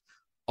Fant,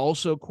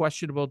 also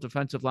questionable.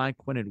 Defensive line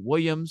Quinnen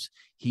Williams,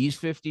 he's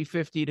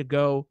 50-50 to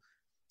go.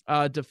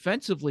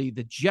 Defensively,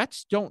 the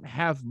Jets don't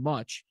have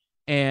much,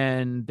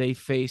 and they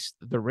faced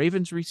the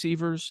Ravens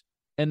receivers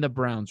and the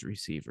Browns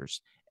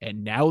receivers,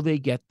 and now they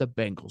get the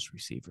Bengals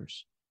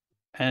receivers.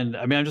 And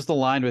I mean, I'm just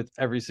aligned with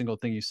every single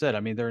thing you said. I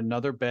mean, they're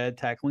another bad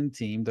tackling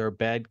team. They're a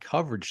bad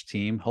coverage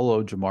team.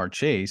 Hello, Jamar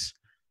Chase.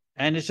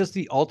 And it's just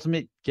the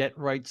ultimate get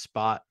right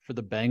spot for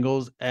the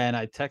Bengals. And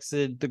I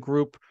texted the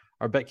group,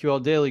 our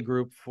BetQL Daily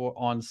group,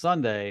 on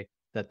Sunday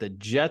that the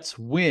Jets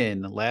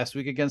win last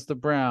week against the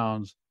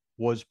Browns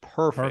was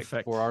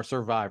perfect for our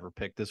survivor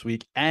pick this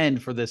week and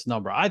for this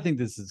number. I think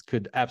this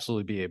could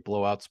absolutely be a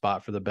blowout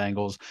spot for the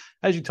Bengals.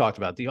 As you talked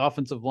about, the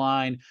offensive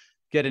line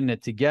getting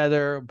it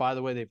together. By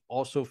the way, they've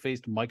also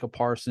faced Micah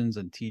Parsons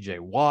and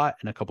TJ Watt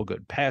and a couple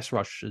good pass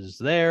rushes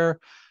there.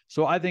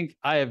 So I think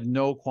I have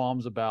no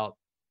qualms about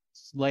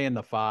laying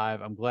the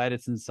 5. I'm glad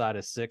it's inside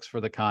of 6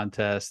 for the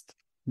contest.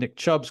 Nick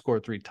Chubb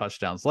scored 3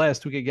 touchdowns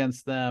last week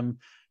against them.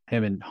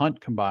 Him and Hunt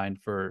combined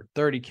for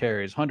 30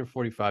 carries,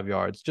 145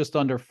 yards, just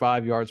under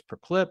 5 yards per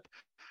clip.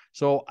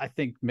 So I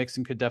think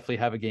Mixon could definitely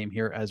have a game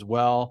here as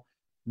well.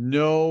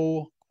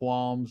 No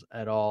qualms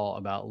at all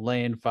about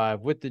laying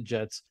 5 with the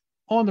Jets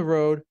on the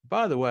road.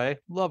 By the way,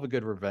 love a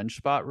good revenge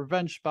spot.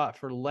 Revenge spot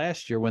for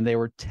last year when they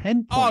were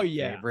 10-point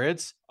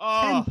favorites.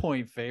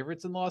 10-point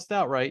favorites and lost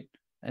outright.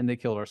 And they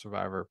killed our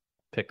survivor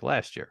pick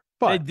last year.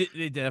 But they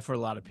did that for a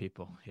lot of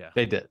people. Yeah.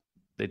 They did.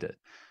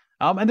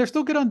 And they're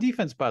still good on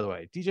defense, by the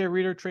way. DJ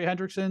Reader, Trey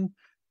Hendrickson,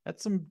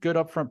 that's some good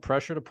upfront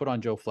pressure to put on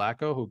Joe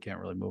Flacco, who can't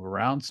really move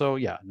around. So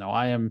yeah, no,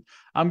 I'm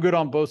good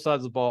on both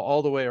sides of the ball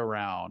all the way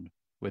around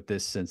with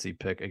this Cincy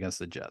pick against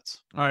the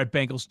Jets. All right,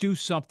 Bengals, do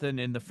something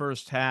in the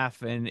first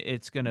half, and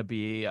it's going to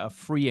be a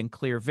free and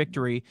clear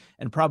victory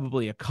and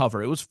probably a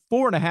cover. It was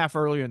 4.5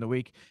 earlier in the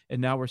week,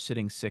 and now we're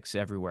sitting 6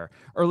 everywhere.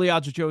 Early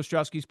odds with Joe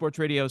Ostrowski, Sports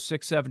Radio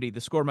 670.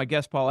 The score, my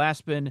guest, Paul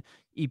Aspen,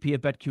 EP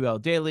of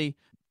BetQL Daily.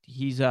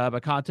 He's a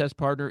contest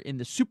partner in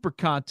the Super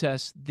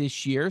Contest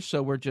this year,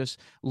 so we're just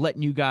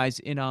letting you guys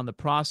in on the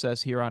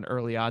process here on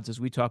Early Odds as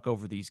we talk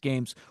over these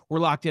games. We're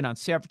locked in on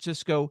San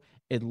Francisco,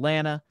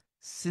 Atlanta,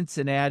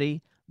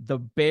 Cincinnati. The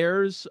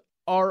Bears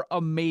are a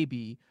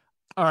maybe.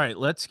 All right,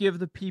 let's give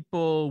the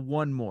people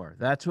one more.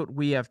 That's what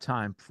we have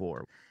time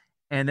for.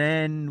 And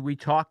then we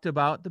talked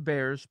about the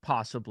Bears,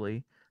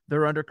 possibly.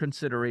 They're under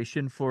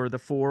consideration for the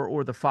 4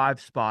 or the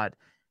 5 spot.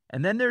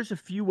 And then there's a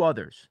few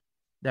others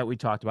that we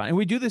talked about. And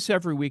we do this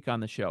every week on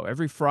the show.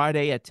 Every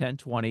Friday at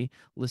 10:20,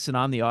 listen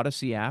on the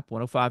Odyssey app,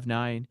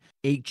 105.9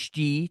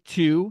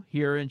 HD2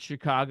 here in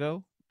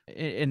Chicago.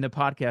 And the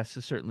podcast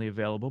is certainly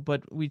available,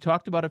 but we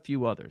talked about a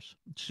few others.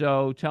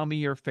 So tell me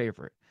your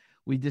favorite.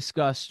 We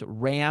discussed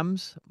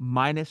Rams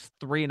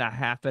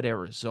 -3.5 at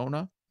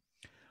Arizona,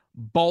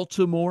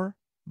 Baltimore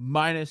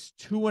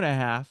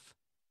 -2.5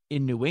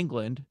 in New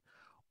England,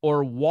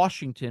 or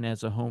Washington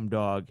as a home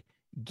dog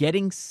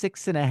getting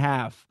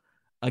 6.5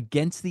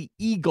 against the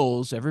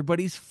Eagles.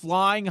 Everybody's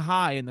flying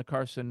high in the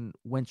Carson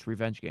Wentz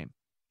revenge game.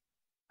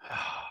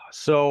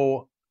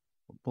 So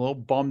a little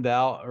bummed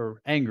out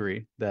or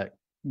angry that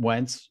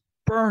Wentz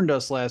burned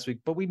us last week,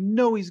 but we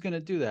know he's going to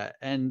do that.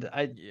 And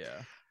I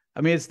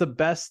mean, it's the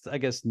best, I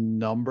guess,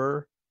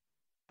 number,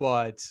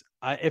 but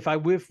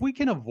if we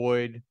can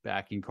avoid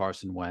backing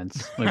Carson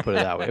Wentz, let me put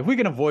it that way. If we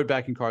can avoid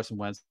backing Carson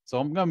Wentz, so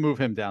I'm going to move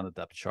him down the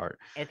depth chart.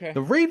 Okay.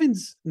 The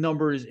Ravens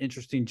number is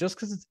interesting just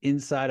because it's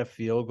inside a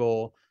field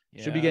goal.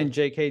 Should be getting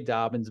J.K.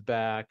 Dobbins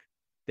back.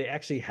 They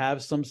actually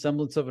have some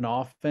semblance of an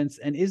offense.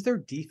 And is their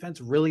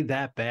defense really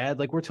that bad?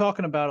 Like, we're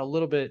talking about a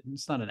little bit,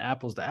 it's not an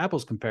apples to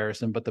apples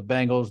comparison, but the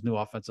Bengals' new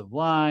offensive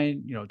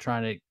line,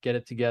 trying to get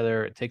it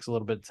together. It takes a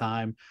little bit of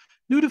time.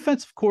 New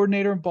defensive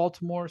coordinator in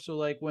Baltimore. So,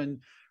 like,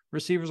 when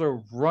receivers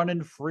are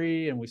running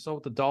free, and we saw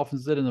what the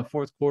Dolphins did in the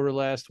fourth quarter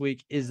last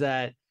week, is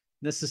that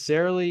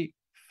necessarily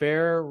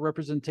fair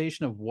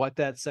representation of what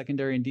that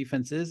secondary and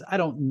defense is? I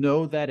don't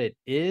know that it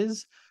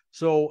is.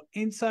 So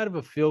inside of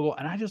a field goal,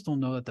 and I just don't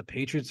know that the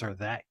Patriots are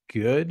that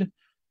good.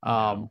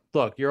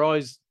 Look, you're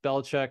always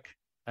Belichick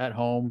at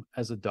home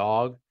as a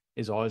dog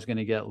is always going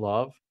to get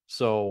love.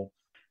 So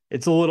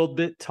it's a little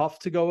bit tough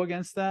to go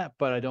against that,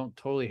 but I don't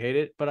totally hate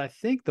it. But I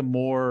think the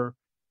more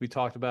we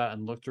talked about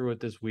and looked through it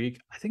this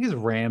week, I think it's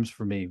Rams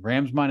for me.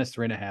 Rams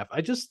 -3.5.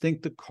 I just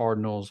think the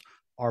Cardinals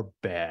are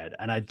bad.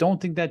 And I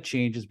don't think that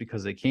changes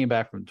because they came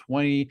back from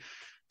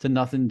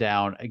 20-0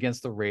 down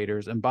against the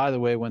Raiders. And by the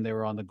way, when they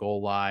were on the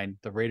goal line,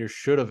 the Raiders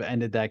should have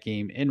ended that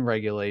game in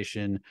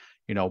regulation,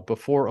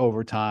 before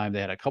overtime.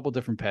 They had a couple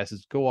different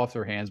passes go off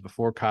their hands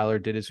before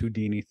Kyler did his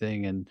Houdini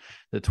thing and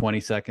the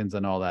 20 seconds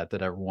and all that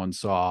everyone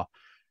saw.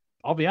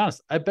 I'll be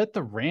honest, I bet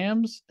the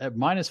Rams at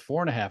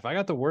 -4.5. I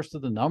got the worst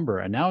of the number,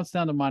 and now it's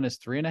down to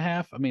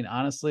 -3.5. I mean,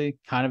 honestly,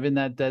 kind of in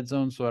that dead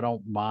zone, so I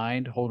don't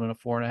mind holding a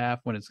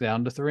 4.5 when it's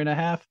down to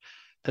 3.5.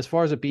 As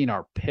far as it being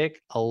our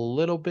pick, a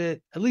little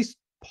bit, at least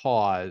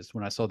paused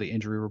when I saw the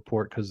injury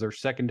report because their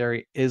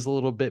secondary is a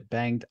little bit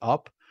banged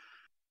up.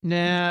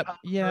 Yeah,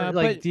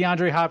 but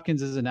DeAndre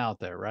Hopkins isn't out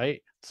there,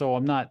 right? So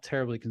I'm not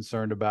terribly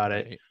concerned about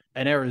it.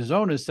 And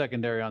Arizona's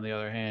secondary, on the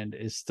other hand,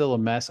 is still a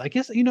mess. I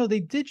guess, they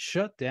did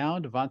shut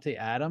down Devontae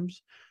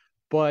Adams,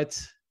 but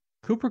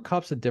Cooper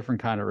Kupp's a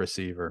different kind of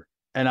receiver.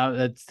 And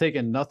it's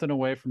taken nothing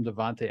away from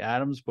Devontae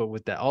Adams, but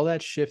with all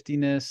that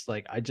shiftiness,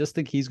 I just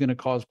think he's going to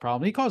cause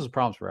problems. He causes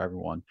problems for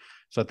everyone.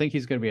 So I think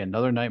he's going to be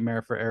another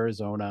nightmare for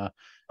Arizona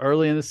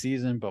early in the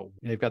season, but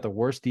they've got the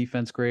worst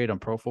defense grade on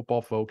Pro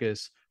Football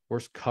Focus,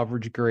 worst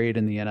coverage grade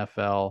in the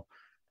NFL.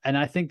 And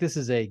I think this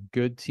is a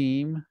good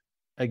team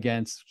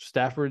against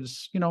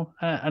Stafford's, and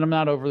I'm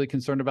not overly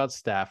concerned about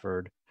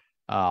Stafford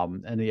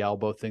and the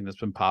elbow thing that's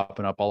been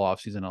popping up all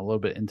offseason, a little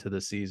bit into the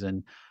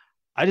season.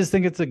 I just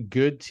think it's a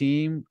good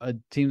team, a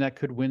team that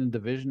could win the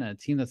division, and a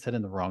team that's heading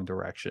in the wrong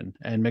direction.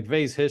 And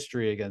McVay's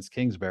history against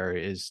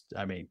Kingsbury is,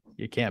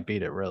 you can't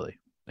beat it, really.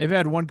 They've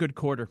had one good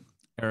quarter,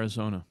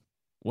 Arizona.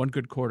 One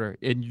good quarter.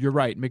 And you're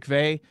right,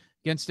 McVay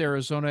against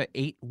Arizona,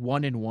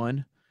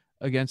 8-1-1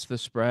 against the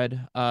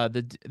spread.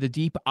 The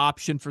deep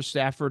option for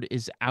Stafford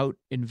is out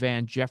in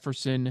Van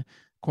Jefferson.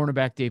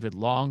 Cornerback David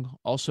Long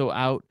also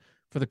out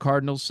for the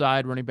Cardinals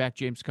side. Running back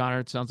James Conner,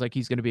 it sounds like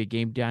he's going to be a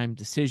game-time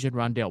decision.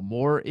 Rondale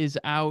Moore is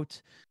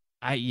out.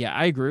 I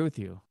agree with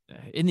you.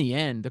 In the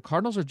end, the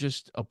Cardinals are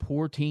just a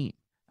poor team.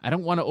 I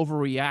don't want to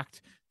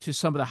overreact to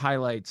some of the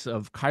highlights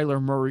of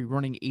Kyler Murray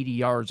running 80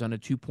 yards on a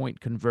 2-point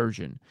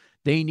conversion.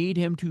 They need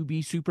him to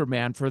be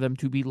Superman for them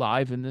to be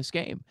live in this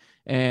game.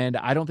 And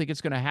I don't think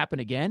it's going to happen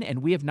again.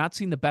 And we have not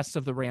seen the best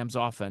of the Rams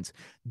offense.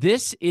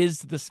 This is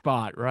the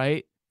spot,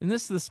 right? And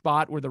this is the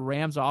spot where the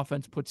Rams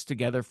offense puts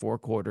together 4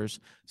 quarters,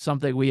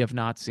 something we have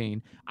not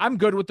seen. I'm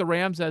good with the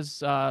Rams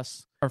as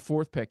our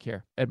fourth pick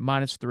here at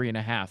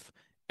 -3.5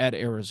 at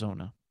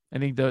Arizona. I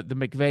think the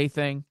McVay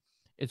thing,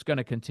 it's going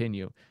to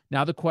continue.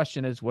 Now the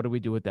question is, what do we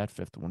do with that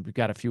fifth one? We've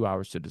got a few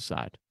hours to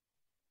decide.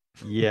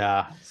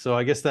 Yeah. So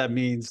I guess that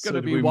means it's going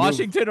to be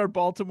Washington or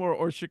Baltimore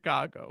or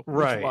Chicago.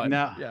 Right.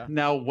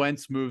 Now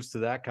Wentz moves to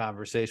that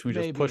conversation. We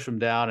just push him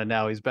down, and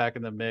now he's back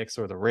in the mix,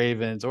 or the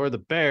Ravens or the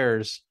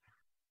Bears.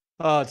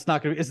 It's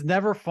not going to be, it's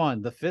never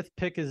fun. The fifth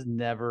pick is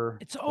never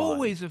It's fun.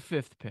 Always a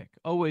fifth pick.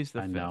 Always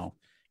the fifth. I know.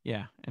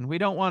 Yeah. And you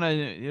don't want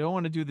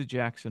to do the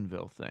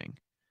Jacksonville thing.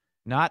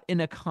 Not in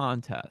a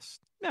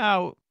contest.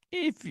 Now,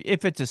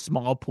 if it's a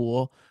small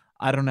pool,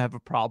 I don't have a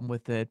problem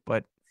with it.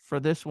 But for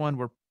this one,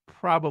 we're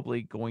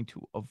probably going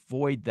to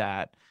avoid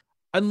that.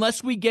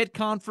 Unless we get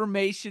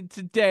confirmation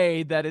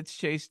today that it's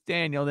Chase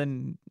Daniel,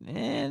 then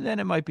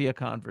it might be a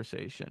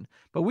conversation.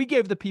 But we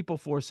gave the people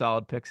 4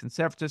 solid picks in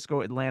San Francisco,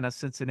 Atlanta,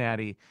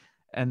 Cincinnati,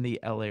 and the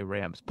LA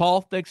Rams.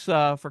 Paul, thanks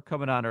for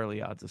coming on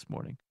Early Odds this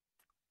morning.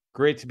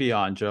 Great to be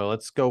on, Joe.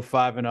 Let's go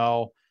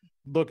 5-0.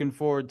 Looking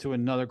forward to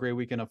another great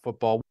weekend of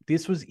football.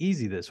 This was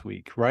easy this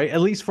week, right?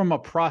 At least from a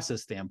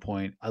process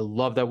standpoint. I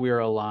love that we are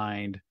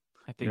aligned,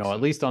 I think so.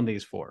 At least on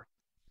these 4.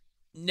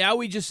 Now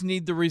we just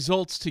need the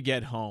results to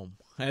get home.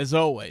 As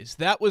always,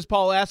 that was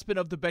Paul Aspen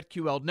of the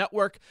BetQL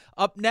Network.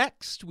 Up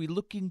next, we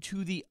look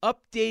into the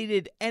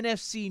updated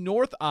NFC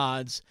North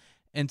odds,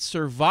 and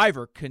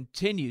Survivor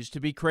continues to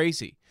be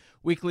crazy.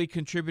 Weekly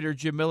contributor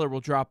Jim Miller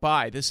will drop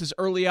by. This is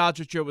Early Odds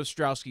with Joe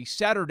Ostrowski,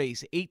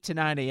 Saturdays 8 to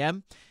 9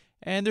 a.m.,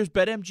 and there's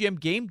BetMGM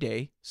Game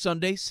Day,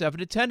 Sunday 7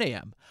 to 10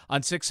 a.m.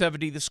 on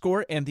 670 The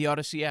Score and the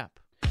Odyssey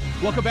app.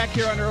 Welcome back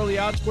here on Early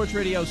Odds, Sports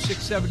Radio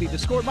 670 The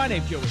Score. My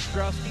name's Joe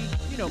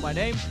Ostrowski. You know my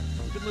name.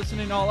 You've been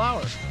listening all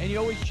hour. And you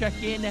always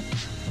check in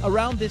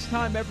around this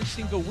time every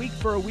single week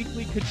for a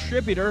weekly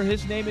contributor.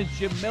 His name is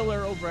Jim Miller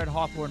over at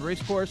Hawthorne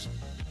Racecourse,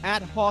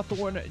 at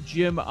Hawthorne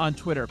Jim on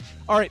Twitter.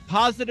 All right,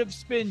 positive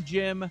spin,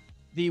 Jim.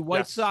 The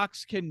White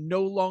Sox can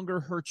no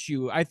longer hurt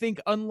you. I think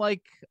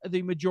unlike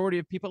the majority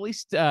of people, at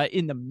least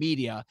in the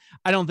media,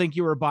 I don't think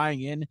you were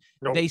buying in.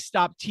 Nope. They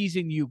stopped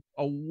teasing you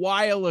a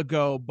while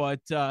ago, but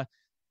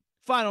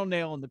final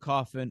nail in the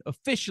coffin,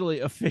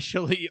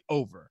 officially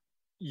over.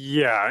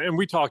 Yeah, and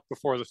we talked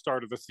before the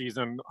start of the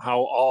season how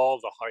all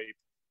the hype,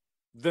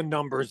 the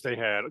numbers they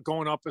had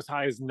going up as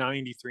high as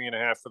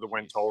 93.5 for the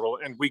win total,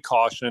 and we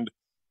cautioned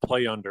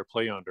play under.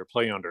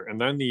 And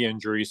then the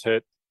injuries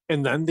hit,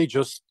 and then they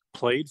just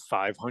played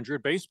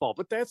 500 baseball.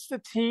 But that's the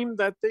team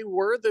that they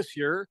were this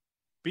year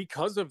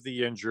because of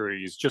the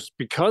injuries, just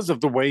because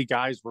of the way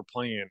guys were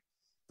playing.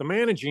 The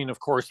managing, of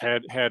course,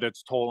 had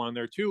its toll on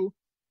there too.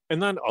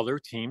 And then other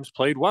teams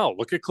played well.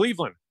 Look at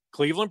Cleveland.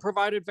 Cleveland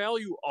provided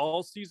value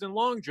all season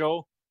long,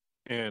 Joe,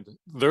 and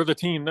they're the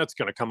team that's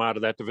going to come out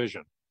of that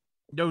division.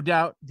 No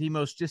doubt the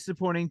most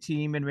disappointing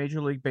team in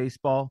Major League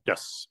Baseball.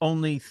 Yes.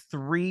 Only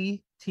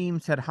 3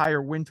 teams had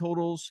higher win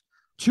totals.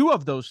 2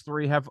 of those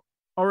 3 have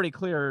already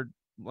cleared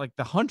like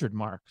the 100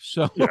 mark.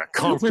 So yeah,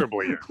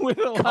 comfortably. with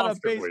a lot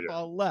of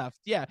baseball left.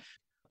 Yeah.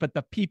 But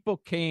the people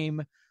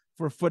came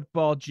for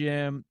football,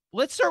 Jim.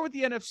 Let's start with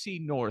the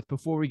NFC North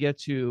before we get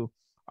to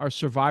our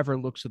survivor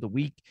looks of the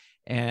week.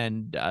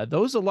 And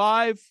those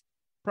alive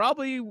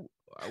probably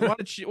want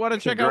to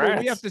check out what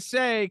we have to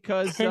say,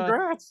 because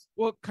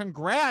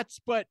congrats,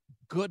 but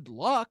good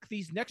luck.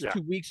 These next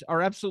 2 weeks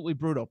are absolutely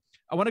brutal.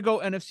 I want to go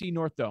NFC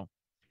North though,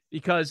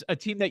 because a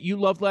team that you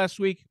loved last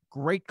week,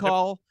 great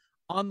call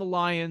on the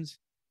Lions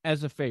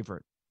as a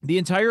favorite. The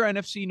entire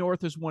NFC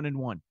North is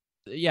 1-1.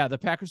 Yeah, the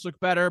Packers look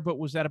better, but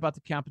was that about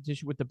the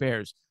competition with the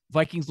Bears?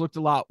 Vikings looked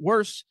a lot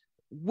worse.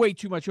 Way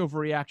too much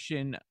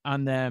overreaction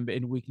on them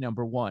in week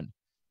number 1.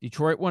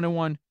 Detroit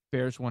 1-1,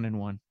 Bears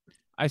 1-1.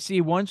 I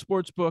see one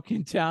sports book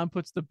in town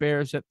puts the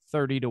Bears at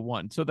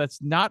 30-1. So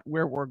that's not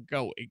where we're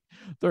going.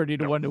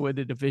 30-1 to win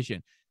the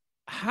division.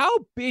 How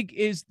big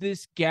is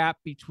this gap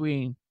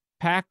between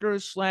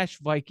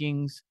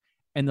Packers/Vikings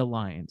and the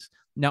Lions?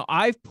 Now,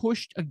 I've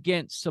pushed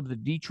against some of the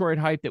Detroit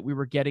hype that we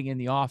were getting in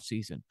the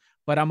offseason,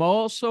 but I'm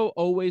also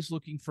always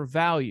looking for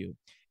value.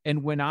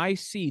 And when I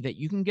see that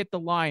you can get the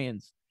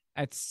Lions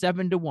at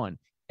 7-1,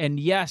 and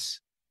yes,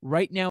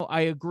 right now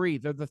I agree,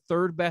 they're the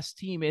 3rd best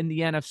team in the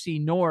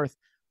NFC North,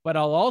 but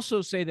I'll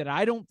also say that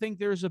I don't think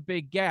there's a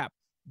big gap.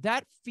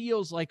 That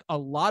feels like a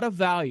lot of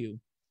value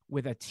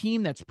with a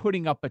team that's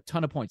putting up a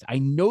ton of points. I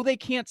know they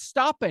can't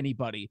stop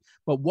anybody,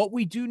 but what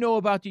we do know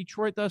about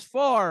Detroit thus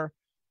far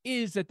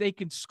is that they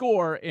can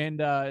score, and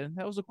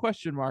that was a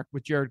question mark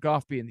with Jared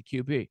Goff being the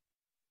QB.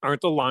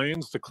 Aren't the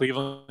Lions the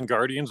Cleveland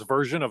Guardians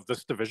version of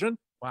this division?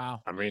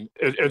 Wow. I mean,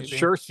 it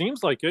sure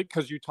seems like it,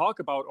 because you talk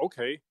about,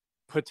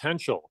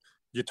 potential.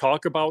 You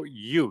talk about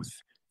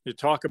youth. You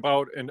talk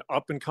about an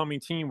up-and-coming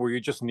team where you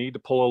just need to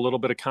pull a little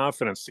bit of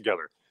confidence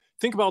together.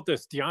 Think about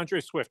this.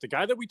 DeAndre Swift, the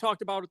guy that we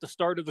talked about at the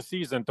start of the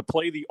season to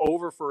play the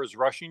over for his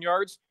rushing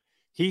yards,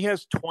 he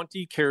has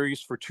 20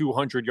 carries for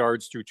 200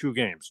 yards through 2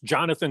 games.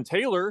 Jonathan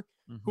Taylor,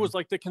 who was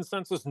like the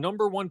consensus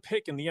number 1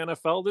 pick in the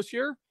NFL this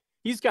year,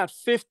 he's got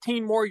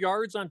 15 more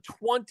yards on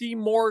 20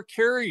 more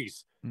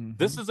carries.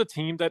 This is a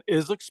team that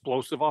is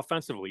explosive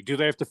offensively. Do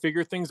they have to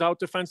figure things out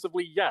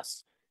defensively?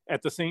 Yes.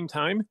 At the same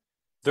time,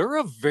 they're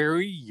a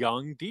very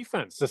young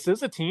defense. This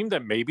is a team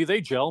that maybe they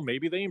gel,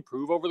 maybe they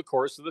improve over the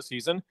course of the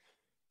season.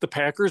 The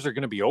Packers are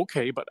going to be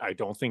okay, but I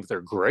don't think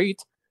they're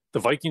great. The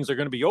Vikings are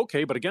going to be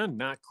okay, but again,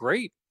 not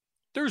great.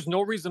 There's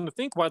no reason to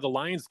think why the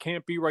Lions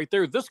can't be right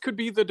there. This could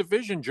be the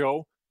division,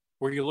 Joe,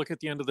 where you look at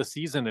the end of the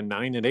season and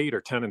 9-8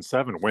 or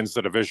 10-7 wins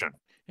the division.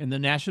 In the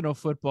National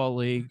Football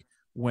League,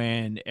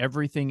 when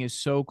everything is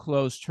so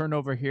close,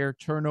 turnover here,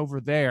 turnover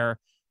there,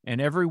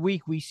 and every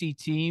week we see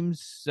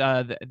teams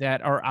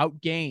that are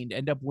outgained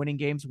end up winning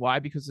games. Why?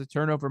 Because of the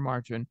turnover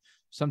margin.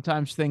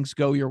 Sometimes things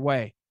go your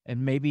way,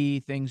 and maybe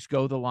things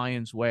go the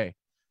Lions' way.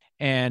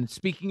 And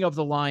speaking of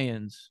the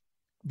Lions,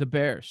 the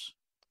Bears.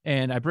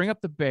 And I bring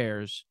up the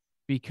Bears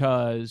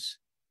because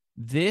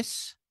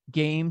this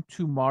game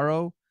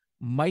tomorrow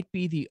might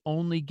be the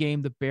only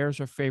game the Bears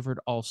are favored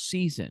all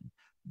season.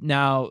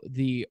 Now,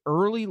 the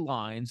early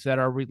lines that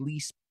are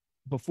released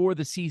before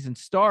the season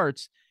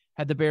starts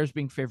had the Bears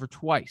being favored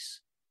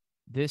twice,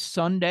 this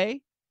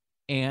Sunday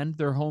and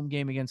their home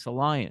game against the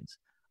Lions.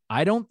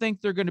 I don't think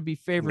they're going to be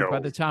favored by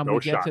the time we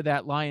get to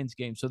that Lions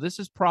game. So this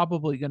is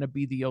probably going to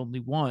be the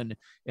only one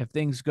if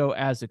things go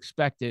as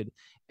expected.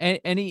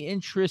 Any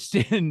interest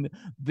in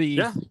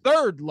the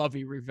third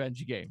Lovey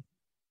revenge game?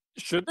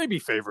 Should they be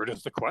favored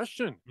is the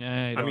question.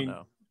 I don't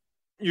know.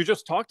 You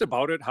just talked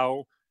about it,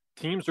 how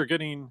teams are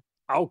getting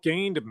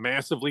outgained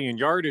massively in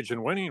yardage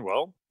and winning.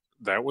 Well,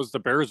 that was the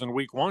Bears in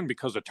week 1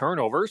 because of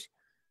turnovers.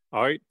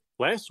 All right.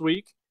 Last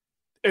week,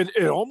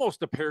 it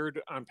almost appeared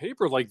on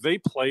paper like they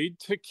played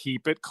to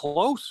keep it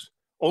close,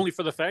 only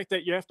for the fact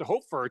that you have to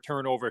hope for a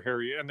turnover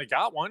here, and they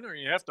got one, or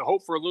you have to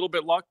hope for a little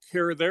bit luck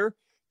here or there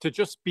to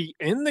just be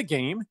in the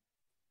game.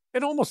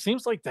 It almost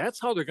seems like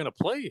that's how they're going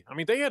to play. I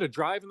mean, they had a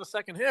drive in the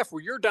second half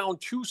where you're down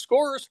 2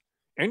 scores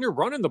and you're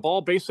running the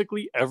ball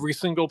basically every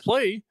single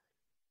play.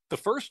 The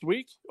first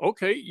week,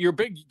 okay, your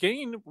big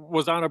gain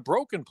was on a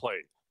broken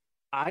play.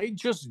 I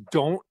just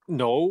don't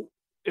know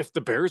if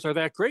the Bears are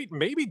that great.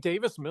 Maybe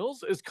Davis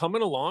Mills is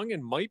coming along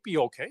and might be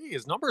okay.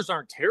 His numbers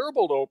aren't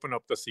terrible to open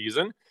up the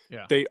season.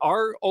 Yeah. They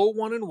are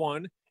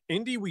 0-1-1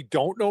 Indy, we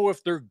don't know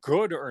if they're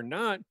good or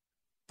not,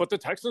 but the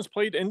Texans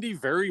played Indy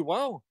very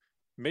well.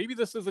 Maybe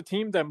this is a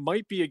team that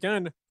might be,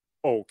 again,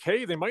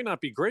 okay. They might not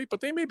be great,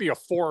 but they may be a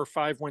 4 or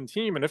 5 win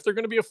team. And if they're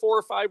going to be a 4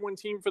 or 5 win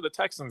team for the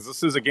Texans,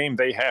 this is a game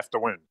they have to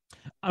win.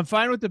 I'm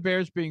fine with the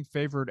Bears being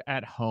favored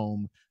at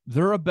home.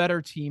 They're a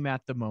better team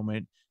at the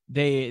moment.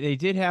 They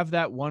did have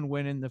that one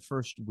win in the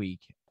first week.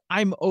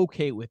 I'm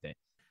okay with it.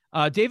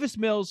 Davis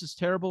Mills is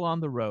terrible on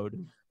the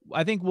road.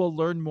 I think we'll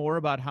learn more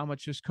about how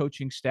much this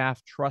coaching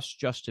staff trusts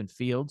Justin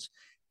Fields,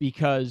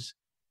 because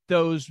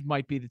those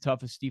might be the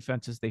toughest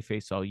defenses they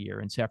face all year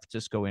in San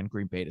Francisco and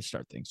Green Bay to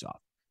start things off.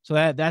 So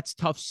that's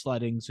tough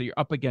sledding. So you're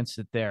up against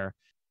it there.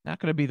 Not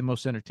going to be the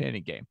most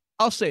entertaining game.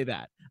 I'll say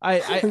that.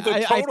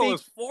 The total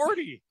is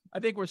 40. I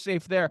think we're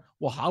safe there.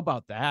 Well, how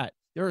about that?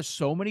 There are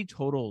so many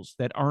totals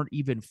that aren't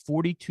even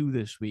 42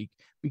 this week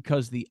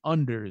because the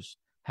unders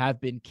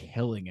have been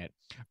killing it.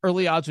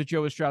 Early odds with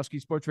Joe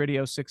Ostrowski, Sports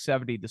Radio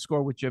 670. The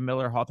Score with Jim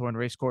Miller, Hawthorne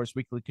Racecourse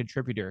weekly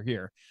contributor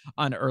here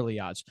on Early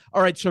Odds.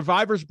 All right,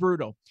 Survivor's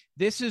Brutal.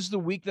 This is the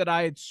week that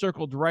I had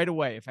circled right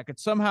away. If I could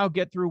somehow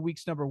get through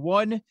weeks number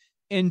 1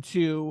 and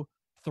 2,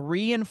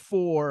 3 and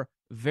 4,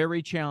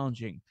 very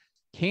challenging.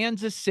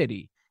 Kansas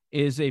City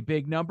is a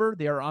big number.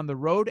 They are on the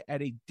road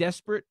at a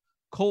desperate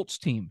Colts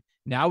team.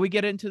 Now we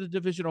get into the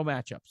divisional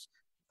matchups.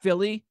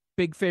 Philly,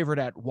 big favorite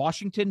at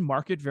Washington,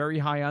 market very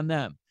high on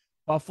them.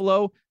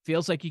 Buffalo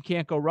feels like you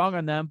can't go wrong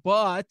on them,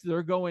 but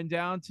they're going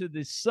down to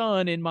the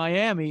Sun in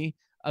Miami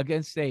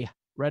against a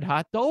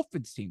red-hot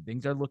Dolphins team.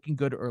 Things are looking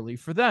good early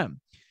for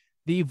them.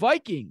 The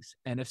Vikings,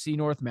 NFC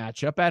North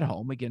matchup at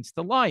home against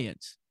the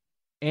Lions.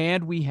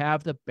 And we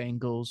have the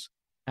Bengals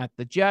at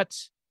the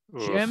Jets.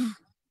 Oof. Jim,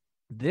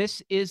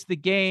 this is the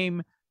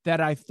game that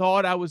I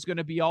thought I was going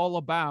to be all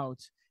about.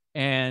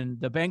 And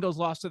the Bengals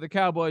lost to the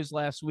Cowboys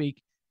last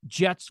week.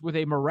 Jets with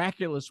a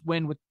miraculous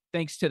win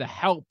thanks to the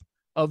help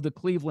of the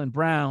Cleveland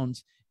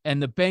Browns,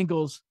 and the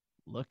Bengals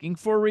looking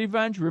for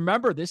revenge.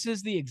 Remember, this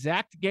is the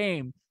exact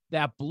game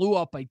that blew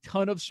up a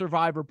ton of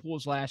survivor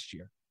pools last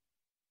year.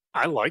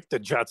 I liked the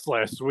Jets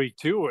last week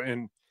too.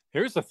 And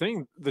here's the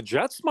thing. The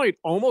Jets might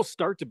almost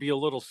start to be a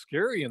little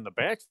scary in the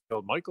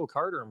backfield. Michael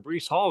Carter and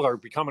Breece Hall are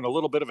becoming a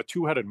little bit of a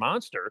two-headed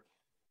monster.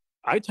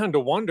 I tend to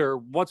wonder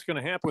what's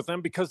going to happen with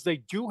them because they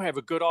do have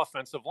a good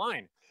offensive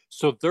line.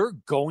 So they're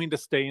going to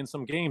stay in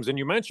some games. And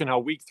you mentioned how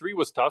week 3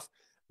 was tough.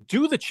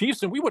 Do the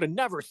Chiefs, and we would have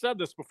never said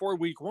this before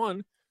week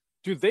 1,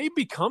 do they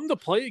become the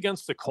play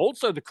against the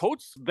Colts? Are the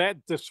Colts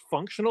that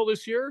dysfunctional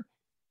this year?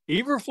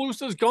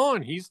 Eberflus is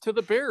gone. He's to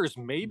the Bears.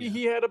 Maybe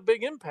he had a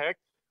big impact.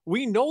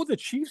 We know the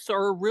Chiefs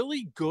are a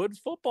really good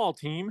football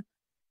team.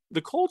 The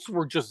Colts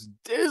were just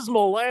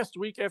dismal last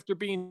week after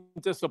being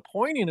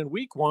disappointing in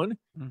week 1.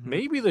 Mm-hmm.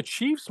 Maybe the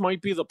Chiefs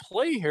might be the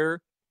play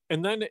here.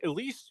 And then at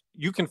least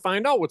you can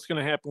find out what's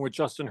going to happen with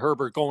Justin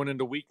Herbert going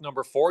into week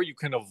number 4. You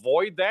can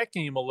avoid that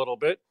game a little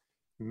bit.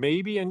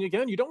 Maybe, and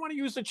again, you don't want to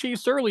use the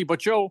Chiefs early,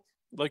 but Joe,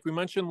 like we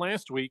mentioned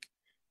last week,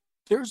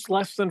 there's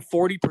less than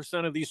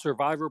 40% of these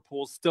survivor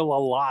pools still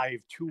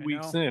alive 2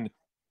 weeks in.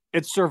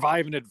 It's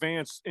survive and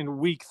advance in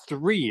week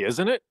 3,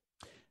 isn't it?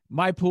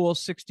 My pool,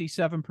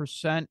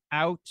 67%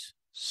 out.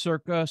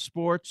 Circa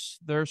Sports,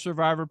 their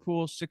survivor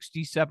pool,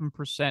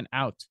 67%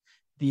 out.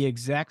 The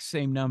exact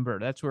same number.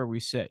 That's where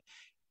we sit.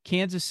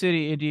 Kansas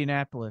City,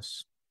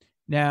 Indianapolis.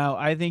 Now,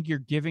 I think you're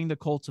giving the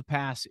Colts a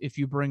pass if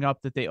you bring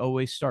up that they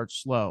always start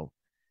slow.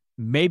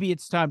 Maybe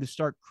it's time to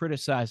start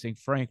criticizing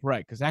Frank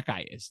Reich because that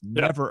guy is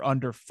never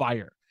under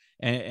fire.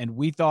 And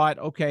we thought,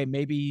 okay,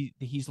 maybe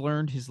he's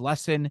learned his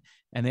lesson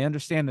and they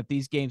understand that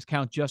these games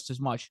count just as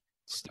much.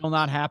 Still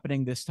not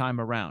happening this time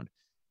around.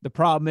 The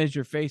problem is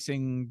you're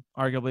facing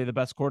arguably the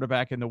best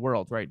quarterback in the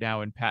world right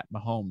now in Pat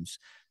Mahomes.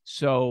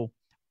 So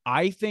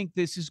I think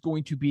this is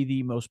going to be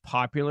the most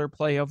popular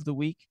play of the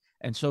week.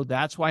 And so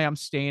that's why I'm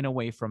staying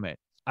away from it.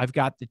 I've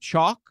got the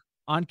chalk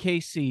on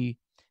KC,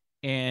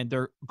 and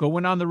they're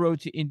going on the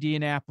road to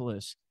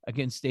Indianapolis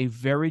against a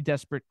very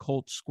desperate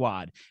Colts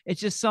squad.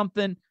 It's just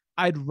something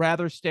I'd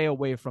rather stay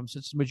away from.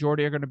 Since the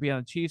majority are going to be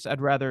on the Chiefs,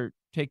 I'd rather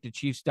take the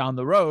Chiefs down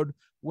the road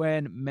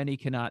when many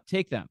cannot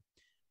take them.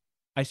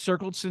 I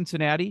circled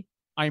Cincinnati.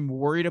 I'm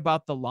worried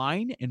about the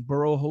line and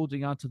Burrow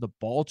holding onto the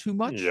ball too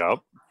much. Yep.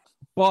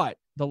 But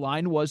the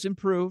line was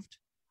improved.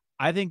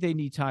 I think they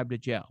need time to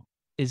gel.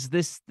 Is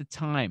this the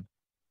time?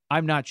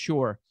 I'm not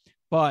sure.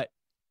 But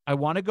I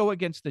want to go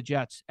against the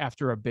Jets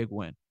after a big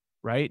win,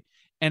 right?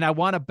 And I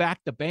want to back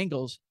the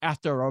Bengals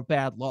after a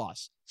bad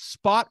loss.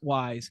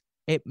 Spot-wise,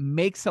 it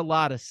makes a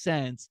lot of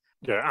sense.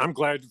 Yeah, I'm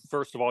glad,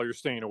 first of all, you're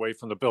staying away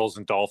from the Bills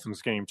and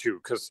Dolphins game,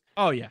 too, because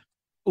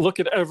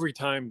look at every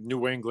time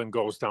New England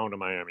goes down to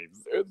Miami.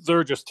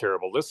 They're just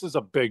terrible. This is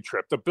a big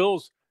trip. The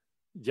Bills,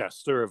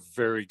 yes, they're a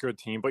very good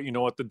team, but you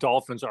know what? The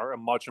Dolphins are a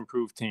much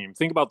improved team.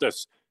 Think about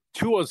this.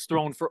 Tua's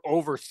thrown for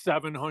over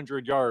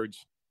 700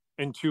 yards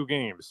in 2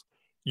 games.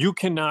 You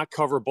cannot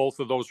cover both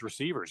of those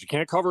receivers. You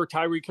can't cover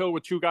Tyreek Hill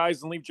with 2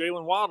 guys and leave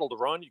Jalen Waddle to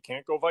run. You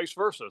can't go vice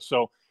versa.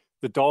 So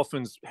the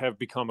Dolphins have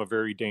become a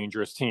very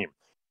dangerous team.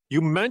 You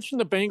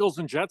mentioned the Bengals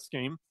and Jets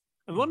game.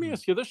 And let me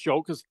ask you this,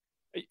 Joe, because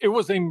It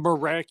was a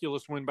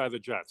miraculous win by the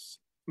Jets.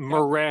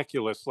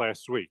 Miraculous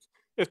last week.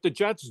 If the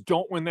Jets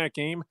don't win that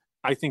game,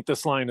 I think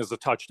this line is a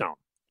touchdown.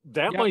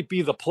 That might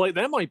be the play.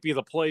 That might be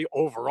the play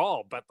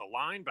overall. Bet the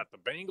line, bet the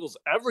Bengals,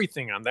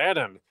 everything on that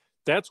end.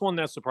 That's one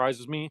that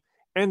surprises me.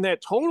 And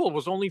that total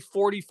was only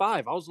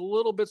 45. I was a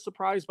little bit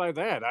surprised by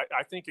that.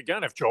 I think,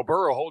 again, if Joe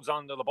Burrow holds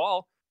on to the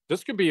ball,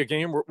 this could be a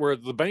game where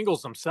the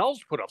Bengals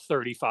themselves put up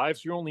 35,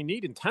 so you're only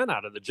needing 10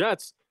 out of the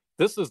Jets.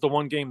 This is the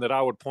one game that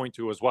I would point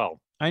to as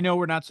well. I know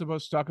we're not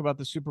supposed to talk about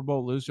the Super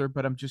Bowl loser,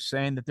 but I'm just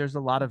saying that there's a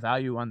lot of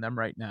value on them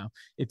right now.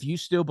 If you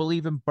still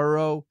believe in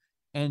Burrow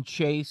and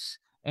Chase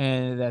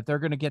and that they're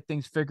going to get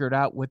things figured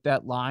out with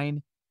that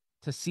line,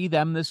 to see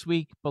them this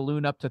week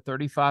balloon up to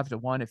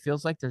 35-1, it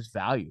feels like there's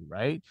value,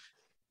 right?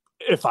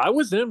 If I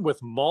was in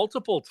with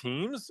multiple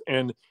teams,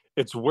 and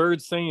it's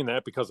weird saying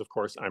that because, of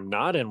course, I'm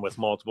not in with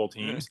multiple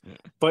teams,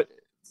 but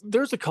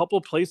there's a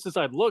couple places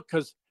I'd look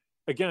because,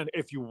 again,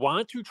 if you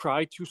want to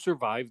try to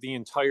survive the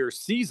entire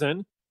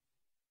season,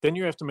 then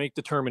you have to make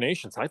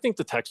determinations. I think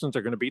the Texans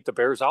are going to beat the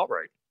Bears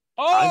outright.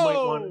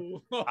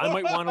 Oh! I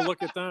might want to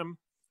look at them.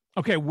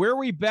 Okay, where are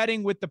we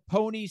betting with the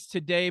ponies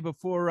today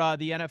before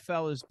the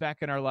NFL is back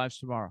in our lives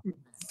tomorrow?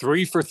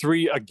 3 for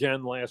 3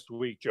 again last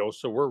week, Joe.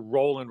 So we're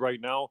rolling right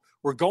now.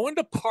 We're going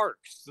to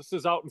Parks. This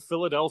is out in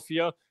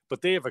Philadelphia,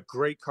 but they have a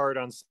great card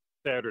on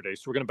Saturday.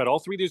 So we're going to bet all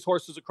 3 of these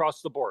horses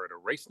across the board. A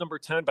race number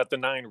 10, bet the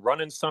 9,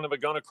 Running Son of a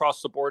Gun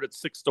across the board at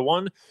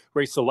 6-1.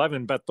 Race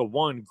 11, bet the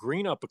 1,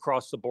 Green Up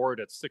across the board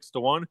at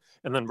 6-1.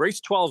 And then race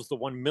 12 is the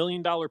 $1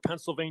 million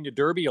Pennsylvania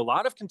Derby. A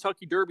lot of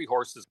Kentucky Derby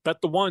horses. Bet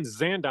the 1,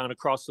 Zandon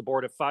across the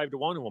board at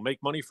 5-1, and we'll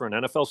make money for an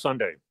NFL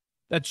Sunday.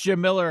 That's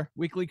Jim Miller,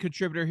 weekly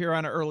contributor here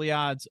on Early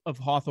Odds of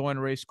Hawthorne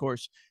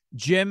Racecourse.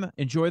 Jim,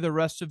 enjoy the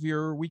rest of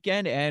your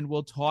weekend, and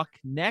we'll talk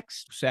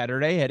next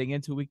Saturday heading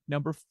into week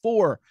number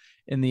 4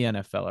 in the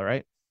NFL, all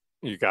right?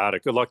 You got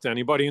it. Good luck to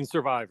anybody in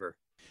Survivor.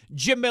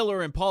 Jim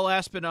Miller and Paul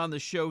Aspen on the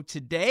show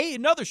today.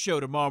 Another show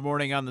tomorrow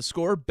morning on The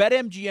Score.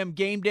 BetMGM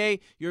Game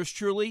Day. Yours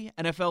truly,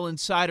 NFL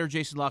insider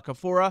Jason La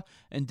Canfora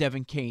and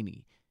Devin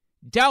Caney.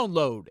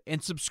 Download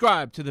and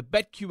subscribe to the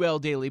BetQL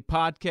Daily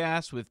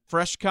Podcast with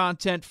fresh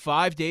content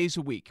 5 days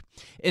a week.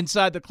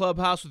 Inside the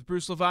Clubhouse with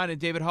Bruce Levine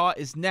and David Haugh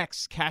is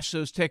next. Cash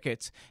those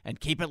tickets and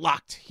keep it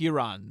locked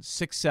here on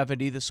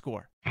 670 The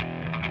Score.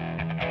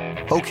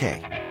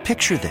 Okay,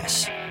 picture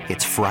this.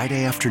 It's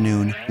Friday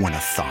afternoon when a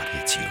thought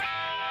hits you.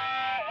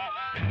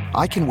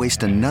 I can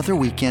waste another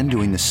weekend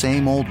doing the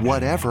same old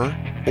whatever,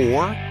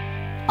 or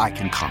I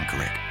can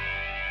conquer it.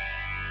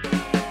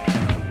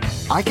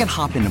 I can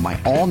hop into my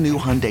all-new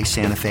Hyundai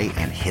Santa Fe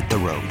and hit the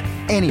road.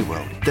 Any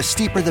road. The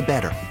steeper, the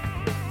better.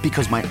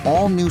 Because my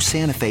all-new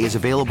Santa Fe is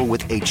available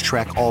with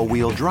H-Track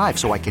all-wheel drive,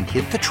 so I can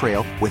hit the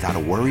trail without a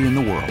worry in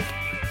the world.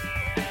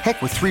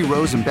 Heck, with 3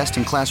 rows and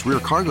best-in-class rear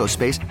cargo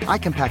space, I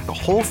can pack the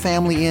whole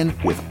family in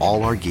with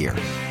all our gear.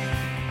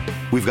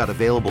 We've got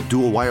available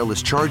dual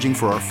wireless charging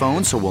for our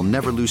phones, so we'll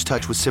never lose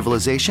touch with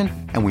civilization,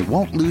 and we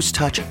won't lose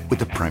touch with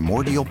the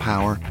primordial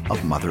power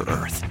of Mother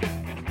Earth.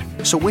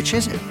 So which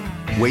is it?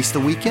 Waste the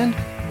weekend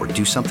or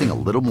do something a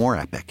little more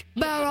epic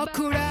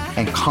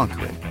and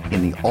conquer it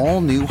in the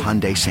all-new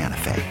Hyundai Santa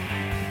Fe.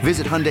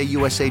 Visit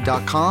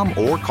HyundaiUSA.com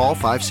or call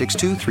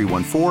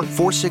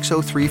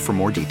 562-314-4603 for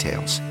more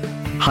details.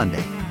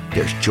 Hyundai,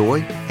 there's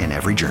joy in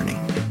every journey.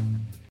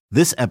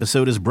 This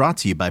episode is brought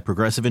to you by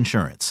Progressive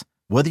Insurance.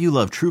 Whether you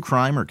love true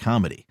crime or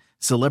comedy,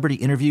 celebrity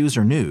interviews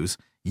or news,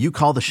 you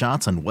call the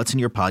shots on what's in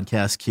your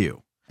podcast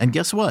queue. And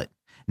guess what?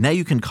 Now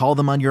you can call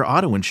them on your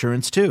auto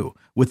insurance too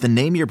with the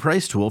Name Your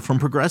Price tool from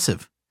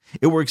Progressive.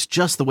 It works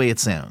just the way it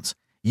sounds.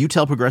 You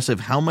tell Progressive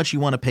how much you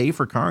want to pay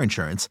for car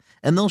insurance,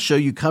 and they'll show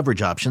you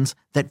coverage options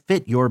that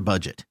fit your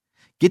budget.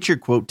 Get your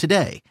quote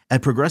today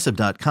at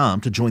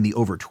Progressive.com to join the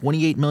over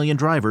 28 million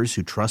drivers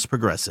who trust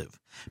Progressive.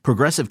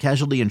 Progressive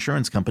Casualty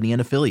Insurance Company and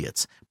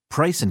Affiliates.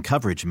 Price and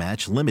coverage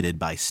match limited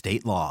by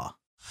state law.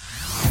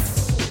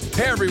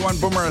 Hey everyone,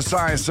 Boomer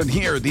Esiason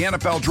here. The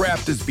NFL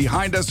Draft is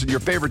behind us and your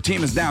favorite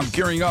team is now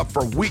gearing up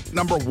for week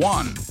number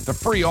 1. The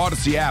free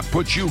Odyssey app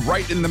puts you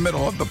right in the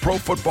middle of the pro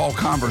football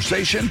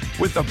conversation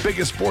with the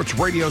biggest sports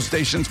radio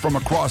stations from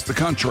across the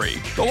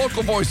country. The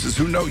local voices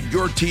who know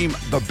your team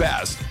the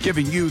best,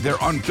 giving you their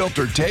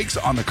unfiltered takes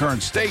on the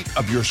current state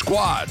of your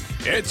squad.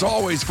 It's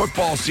always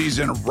football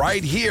season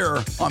right here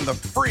on the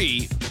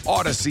free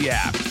Odyssey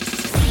app.